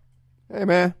 Hey,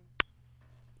 man.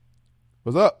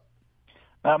 What's up?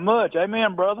 Not much.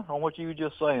 Amen, brother, on what you were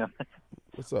just saying.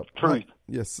 What's up? Truth.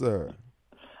 Yes, sir.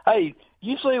 Hey,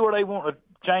 you see where they want to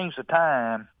change the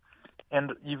time,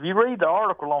 and if you read the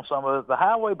article on some of it, the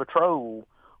Highway Patrol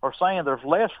are saying there's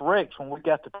less wrecks when we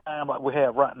got the time like we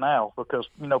have right now because,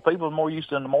 people are more used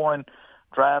to in the morning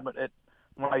driving.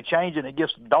 When they change it, it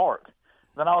gets dark.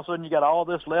 Then all of a sudden you got all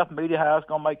this left media house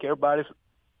going to make everybody,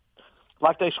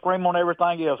 like they scream on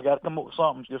everything else, got to come up with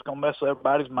something that's just going to mess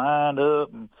everybody's mind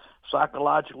up and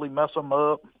psychologically mess them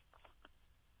up.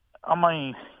 I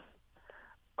mean,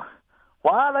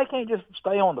 why they can't just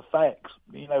stay on the facts,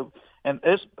 And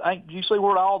you see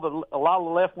where a lot of the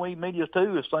left-wing media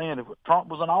too is saying if Trump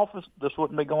was in office, this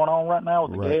wouldn't be going on right now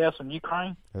with the gas in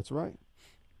Ukraine. That's right.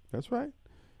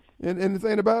 And the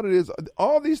thing about it is,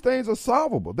 all these things are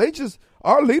solvable.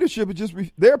 Our leadership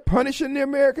is they're punishing the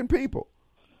American people,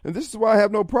 and this is why I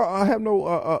have no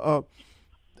problem.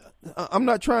 I'm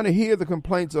not trying to hear the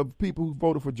complaints of people who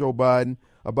voted for Joe Biden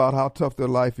about how tough their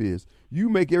life is. You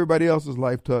make everybody else's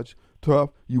life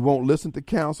tough. You won't listen to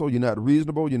counsel. You're not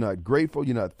reasonable. You're not grateful.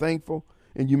 You're not thankful.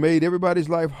 And you made everybody's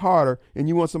life harder, and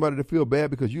you want somebody to feel bad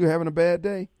because you're having a bad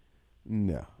day?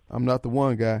 No, I'm not the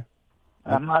one, guy.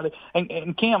 I'm not.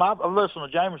 And Kim, I've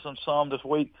listened to Jamerson some this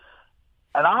week,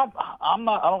 and I'm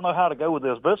not. I don't know how to go with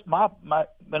this, but it's my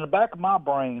in the back of my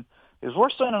brain is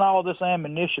we're sending all this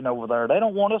ammunition over there. They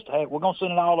don't want us to have. We're going to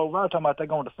send it all over there. Talking about they're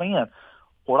going to defend.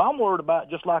 What I'm worried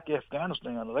about, just like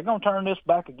Afghanistan, are they going to turn this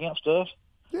back against us?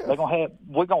 Yeah. We're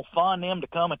going to fund them to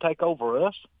come and take over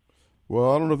us.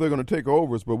 Well, I don't know if they're going to take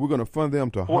over us, but we're going to fund them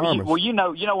to harm us. Well, you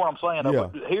know what I'm saying.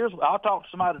 Yeah. I talked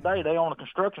to somebody today. They on a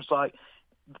construction site,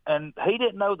 and he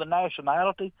didn't know the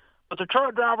nationality. But the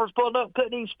truck drivers pulled up,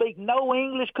 couldn't even speak no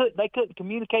English. They couldn't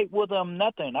communicate with them.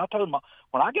 Nothing. I told them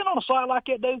when I get on a site like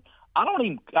that, dude, I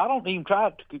don't even try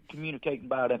to communicate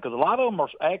about them because a lot of them are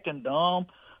acting dumb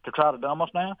to try to dumb us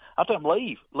down. I tell them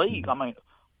leave. Mm-hmm. I mean.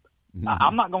 Mm-hmm.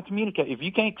 I'm not going to communicate. If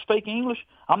you can't speak English,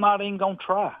 I'm not even going to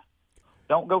try.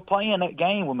 Don't go playing that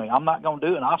game with me. I'm not going to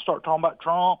do it. And I'll start talking about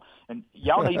Trump, and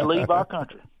y'all need to leave our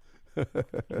country.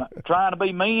 Not trying to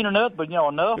be mean or nothing, but,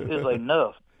 enough is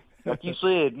enough. Like you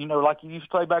said, like you used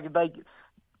to say back in the day,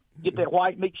 get that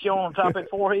white meat show on top of that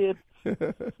forehead.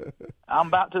 I'm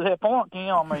about to that point,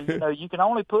 Kim. I mean, you can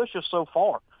only push us so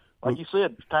far. like you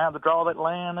said, it's time to draw that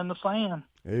line in the sand.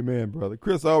 Amen, brother.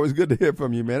 Chris, always good to hear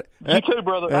from you, man. You too,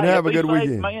 brother. And have a good safe,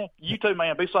 weekend. Man. You too,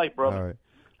 man. Be safe, brother. All right.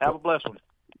 Have a blessed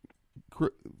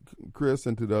one. Chris,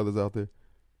 and to the others out there,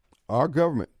 our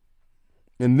government,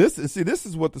 and this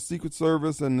is what the Secret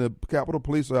Service and the Capitol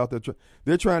Police are out there.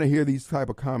 They're trying to hear these type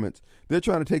of comments. They're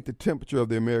trying to take the temperature of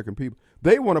the American people.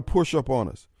 They want to push up on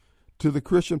us. To the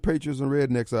Christian patriots and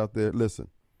rednecks out there, listen,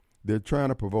 they're trying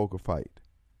to provoke a fight.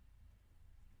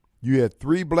 You had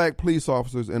 3 black police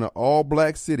officers in an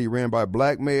all-black city ran by a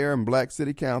black mayor and black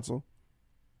city council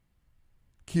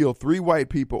kill 3 white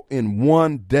people in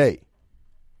one day.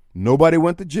 Nobody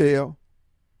went to jail.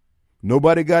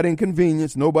 Nobody got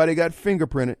inconvenienced. Nobody got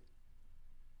fingerprinted.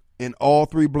 And all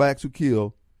 3 blacks who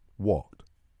killed walked.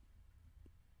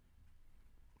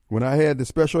 When I had the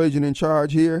special agent in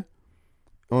charge here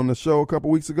on the show a couple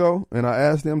weeks ago, and I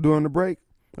asked them during the break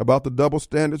about the double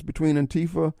standards between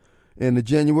Antifa and the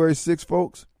January 6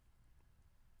 folks,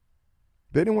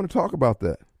 they didn't want to talk about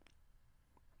that.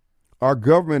 Our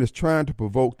government is trying to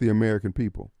provoke the American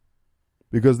people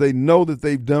because they know that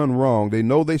they've done wrong. They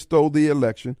know they stole the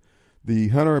election. The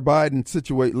Hunter Biden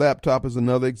Situate laptop is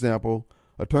another example.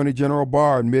 Attorney General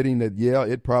Barr admitting that, yeah,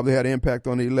 it probably had an impact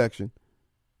on the election.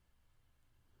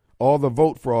 All the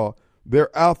vote fraud.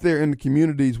 They're out there in the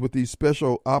communities with these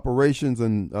special operations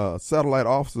and satellite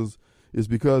officers is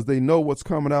because they know what's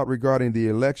coming out regarding the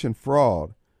election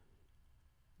fraud.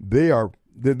 They're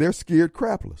scared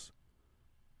crapless.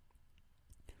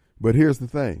 But here's the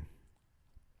thing.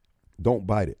 Don't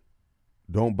bite it.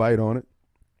 Don't bite on it.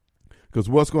 Because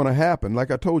what's going to happen,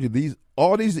 like I told you,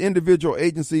 all these individual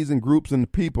agencies and groups and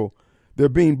people, they're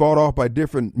being bought off by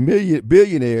different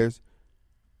billionaires,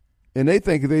 and they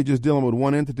think they're just dealing with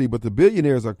one entity, but the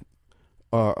billionaires are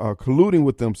colluding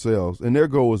with themselves, and their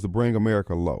goal is to bring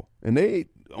America low. And they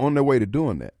on their way to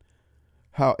doing that.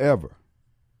 However,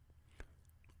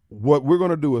 what we're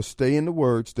going to do is stay in the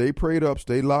Word, stay prayed up,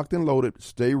 stay locked and loaded,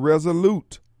 stay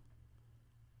resolute.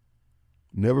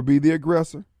 Never be the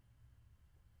aggressor.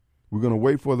 We're going to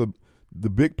wait for the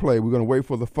big play. We're going to wait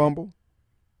for the fumble,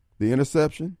 the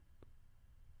interception,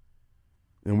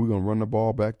 and we're going to run the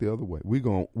ball back the other way. We're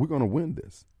going to win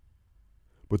this.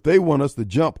 But they want us to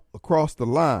jump across the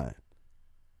line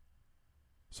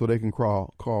so they can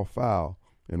call foul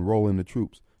and roll in the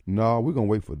troops. No, we're going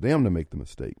to wait for them to make the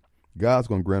mistake. God's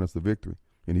going to grant us the victory,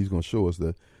 and he's going to show us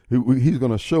he's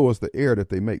going to show us the error that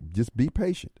they make. Just be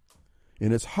patient.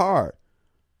 And it's hard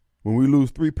when we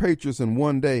lose 3 patriots in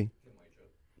one day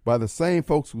by the same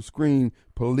folks who scream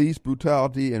police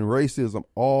brutality and racism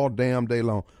all damn day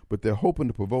long, but they're hoping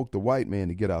to provoke the white man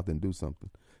to get out there and do something.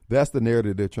 That's the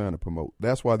narrative they're trying to promote.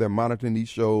 That's why they're monitoring these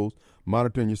shows,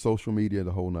 monitoring your social media,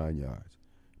 the whole 9 yards.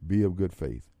 Be of good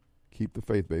faith. Keep the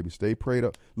faith, baby. Stay prayed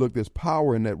up. Look, there's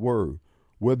power in that word.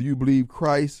 Whether you believe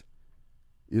Christ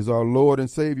is our Lord and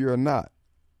Savior or not,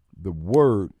 the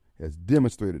word has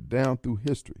demonstrated down through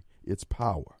history its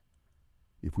power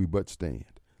if we but stand.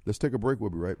 Let's take a break.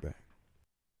 We'll be right back.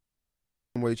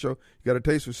 Wade Show. You got a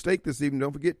taste for steak this evening.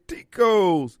 Don't forget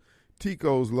Tico's.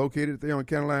 Tico's located there on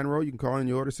County Line Road. You can call in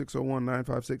your order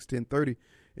 601-956-1030,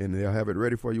 and they'll have it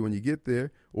ready for you when you get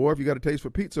there. Or if you got a taste for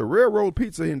pizza, Railroad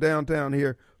Pizza in downtown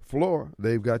here, Flora,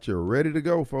 they've got you ready to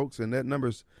go, folks. And that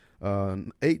number's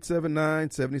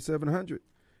 879-7700.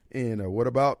 And what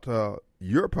about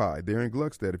Your Pie there in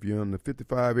Gluckstadt? If you're in the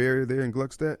 55 area there in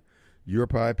Gluckstadt, Your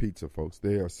Pie Pizza, folks.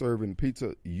 They are serving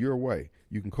pizza your way.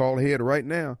 You can call ahead right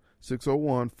now,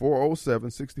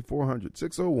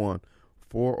 601-407-6400,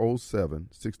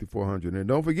 601-407-6400. And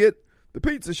don't forget the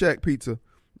Pizza Shack Pizza,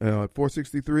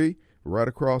 463, right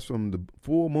across from the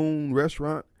Full Moon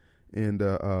Restaurant. And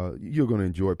you're going to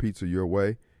enjoy pizza your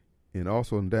way. And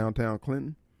also in downtown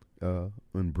Clinton,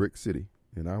 in Brick City.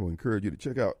 And I will encourage you to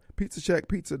check out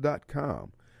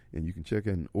pizzashackpizza.com. And you can check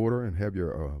in, order, and have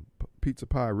your pizza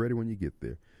pie ready when you get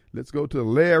there. Let's go to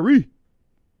Larry.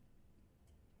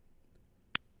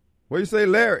 What do you say,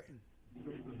 Larry?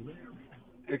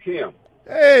 Hey, Kim.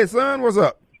 Hey, son, what's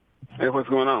up? Hey, what's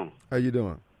going on? How you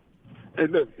doing? Hey,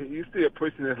 look, you still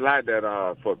pushing this lie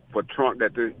that for Trump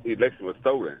that the election was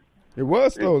stolen. It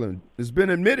was stolen. It's been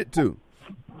admitted to.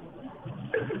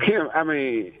 Kim, I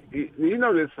mean, you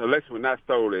know this election was not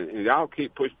stolen, and y'all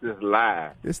keep pushing this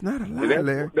lie. It's not a lie,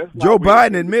 Larry. That's Joe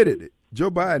Biden admitted it. Joe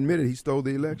Biden admitted he stole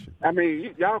the election. I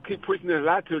mean, y'all keep pushing this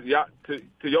lie to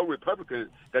your Republicans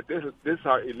that this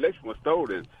election was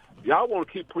stolen. Y'all want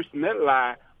to keep pushing that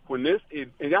lie when this is,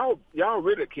 and y'all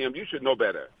really, Kim, you should know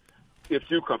better. If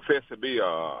you confess to be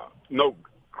no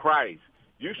Christ,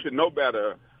 you should know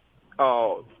better.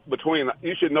 You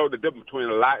should know the difference between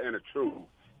a lie and a truth.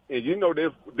 and you know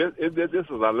this is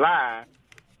a lie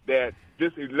that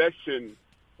this election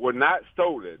was not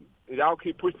stolen. And y'all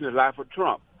keep pushing this lie for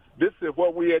Trump. This is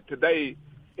what we at today.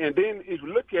 And then if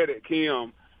you look at it,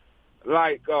 Kim,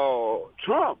 like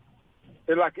Trump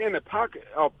is like in the pocket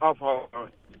of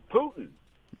Putin.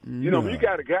 You know, when you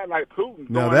got a guy like Putin.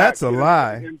 No, that's a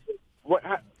lie.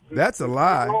 That's a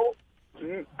lie. You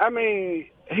know, I mean,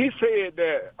 he said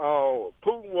that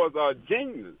Putin was a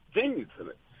genius.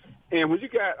 And when you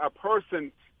got a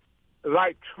person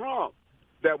like Trump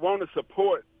that want to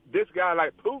support this guy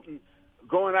like Putin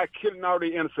going out killing all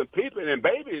the innocent people and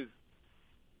babies,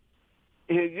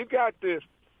 and you got this,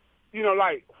 you know,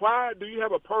 like, why do you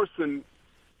have a person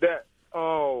that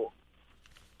want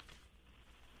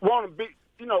to be,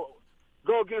 you know,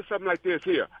 go against something like this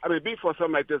here? I mean, be for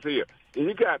something like this here. And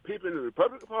you got people in the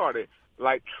Republican Party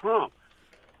like Trump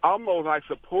almost like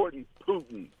supporting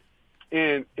Putin.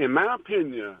 And in my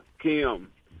opinion,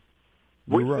 Kim,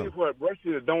 we see what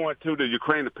Russia is doing to the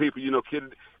Ukrainian people, you know,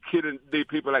 killing these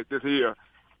people like this here.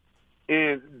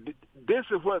 And this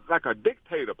is what, like a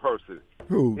dictator person.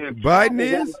 Who, and Biden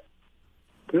is?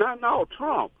 No,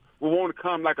 Trump will want to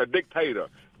come like a dictator.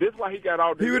 This is why he got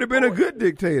all this. He would have been a good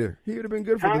dictator. He would have been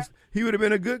good for this. He would have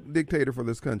been a good dictator for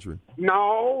this country.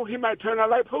 No, he might turn out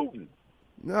like Putin.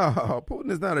 No, Putin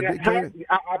is not a dictator.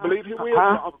 I believe he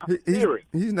will.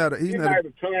 He's not. He might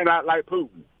have turned out like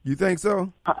Putin. You think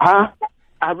so? I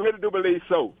really do believe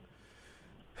so.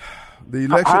 The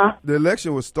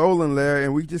election was stolen, Larry,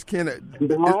 and we just can't.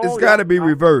 It's got to be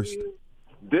reversed.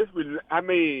 I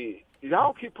mean,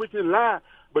 y'all keep pushing the lie,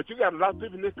 but you got a lot of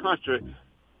people in this country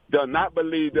do not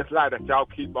believe this lie that y'all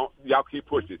keep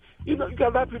pushing. You know, you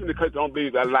got a lot of people in the country don't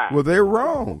believe that lie. Well, they're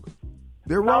wrong.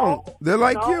 They're wrong. They're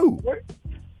like you.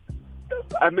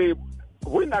 I mean,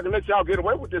 we're not going to let y'all get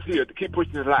away with this here to keep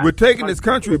pushing this lie. We're taking this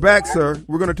country back, sir.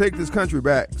 We're going to take this country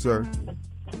back, sir.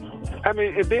 I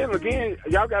mean, and then again,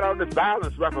 y'all got all this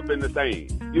violence wrapped up in the thing.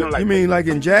 You mean like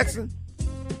in Jackson?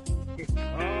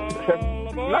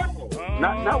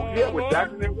 Not here with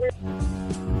Jackson and West.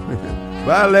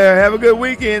 Bye, Larry. Have a good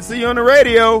weekend. See you on the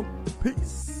radio.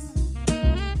 Peace.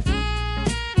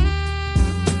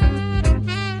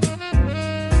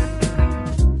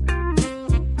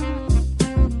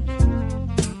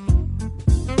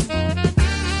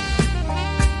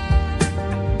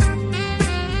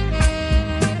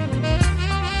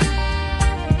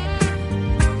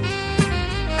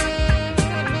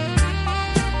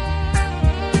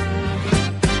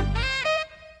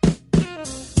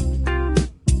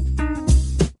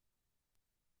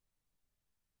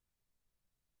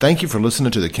 Thank you for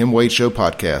listening to the Kim Wade Show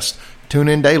podcast. Tune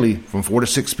in daily from 4 to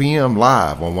 6 p.m.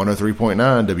 live on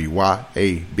 103.9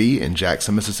 WYAB in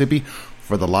Jackson, Mississippi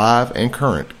for the live and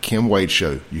current Kim Wade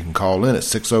Show. You can call in at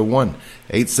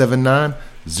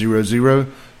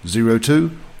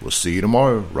 601-879-0002. We'll see you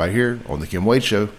tomorrow right here on the Kim Wade Show.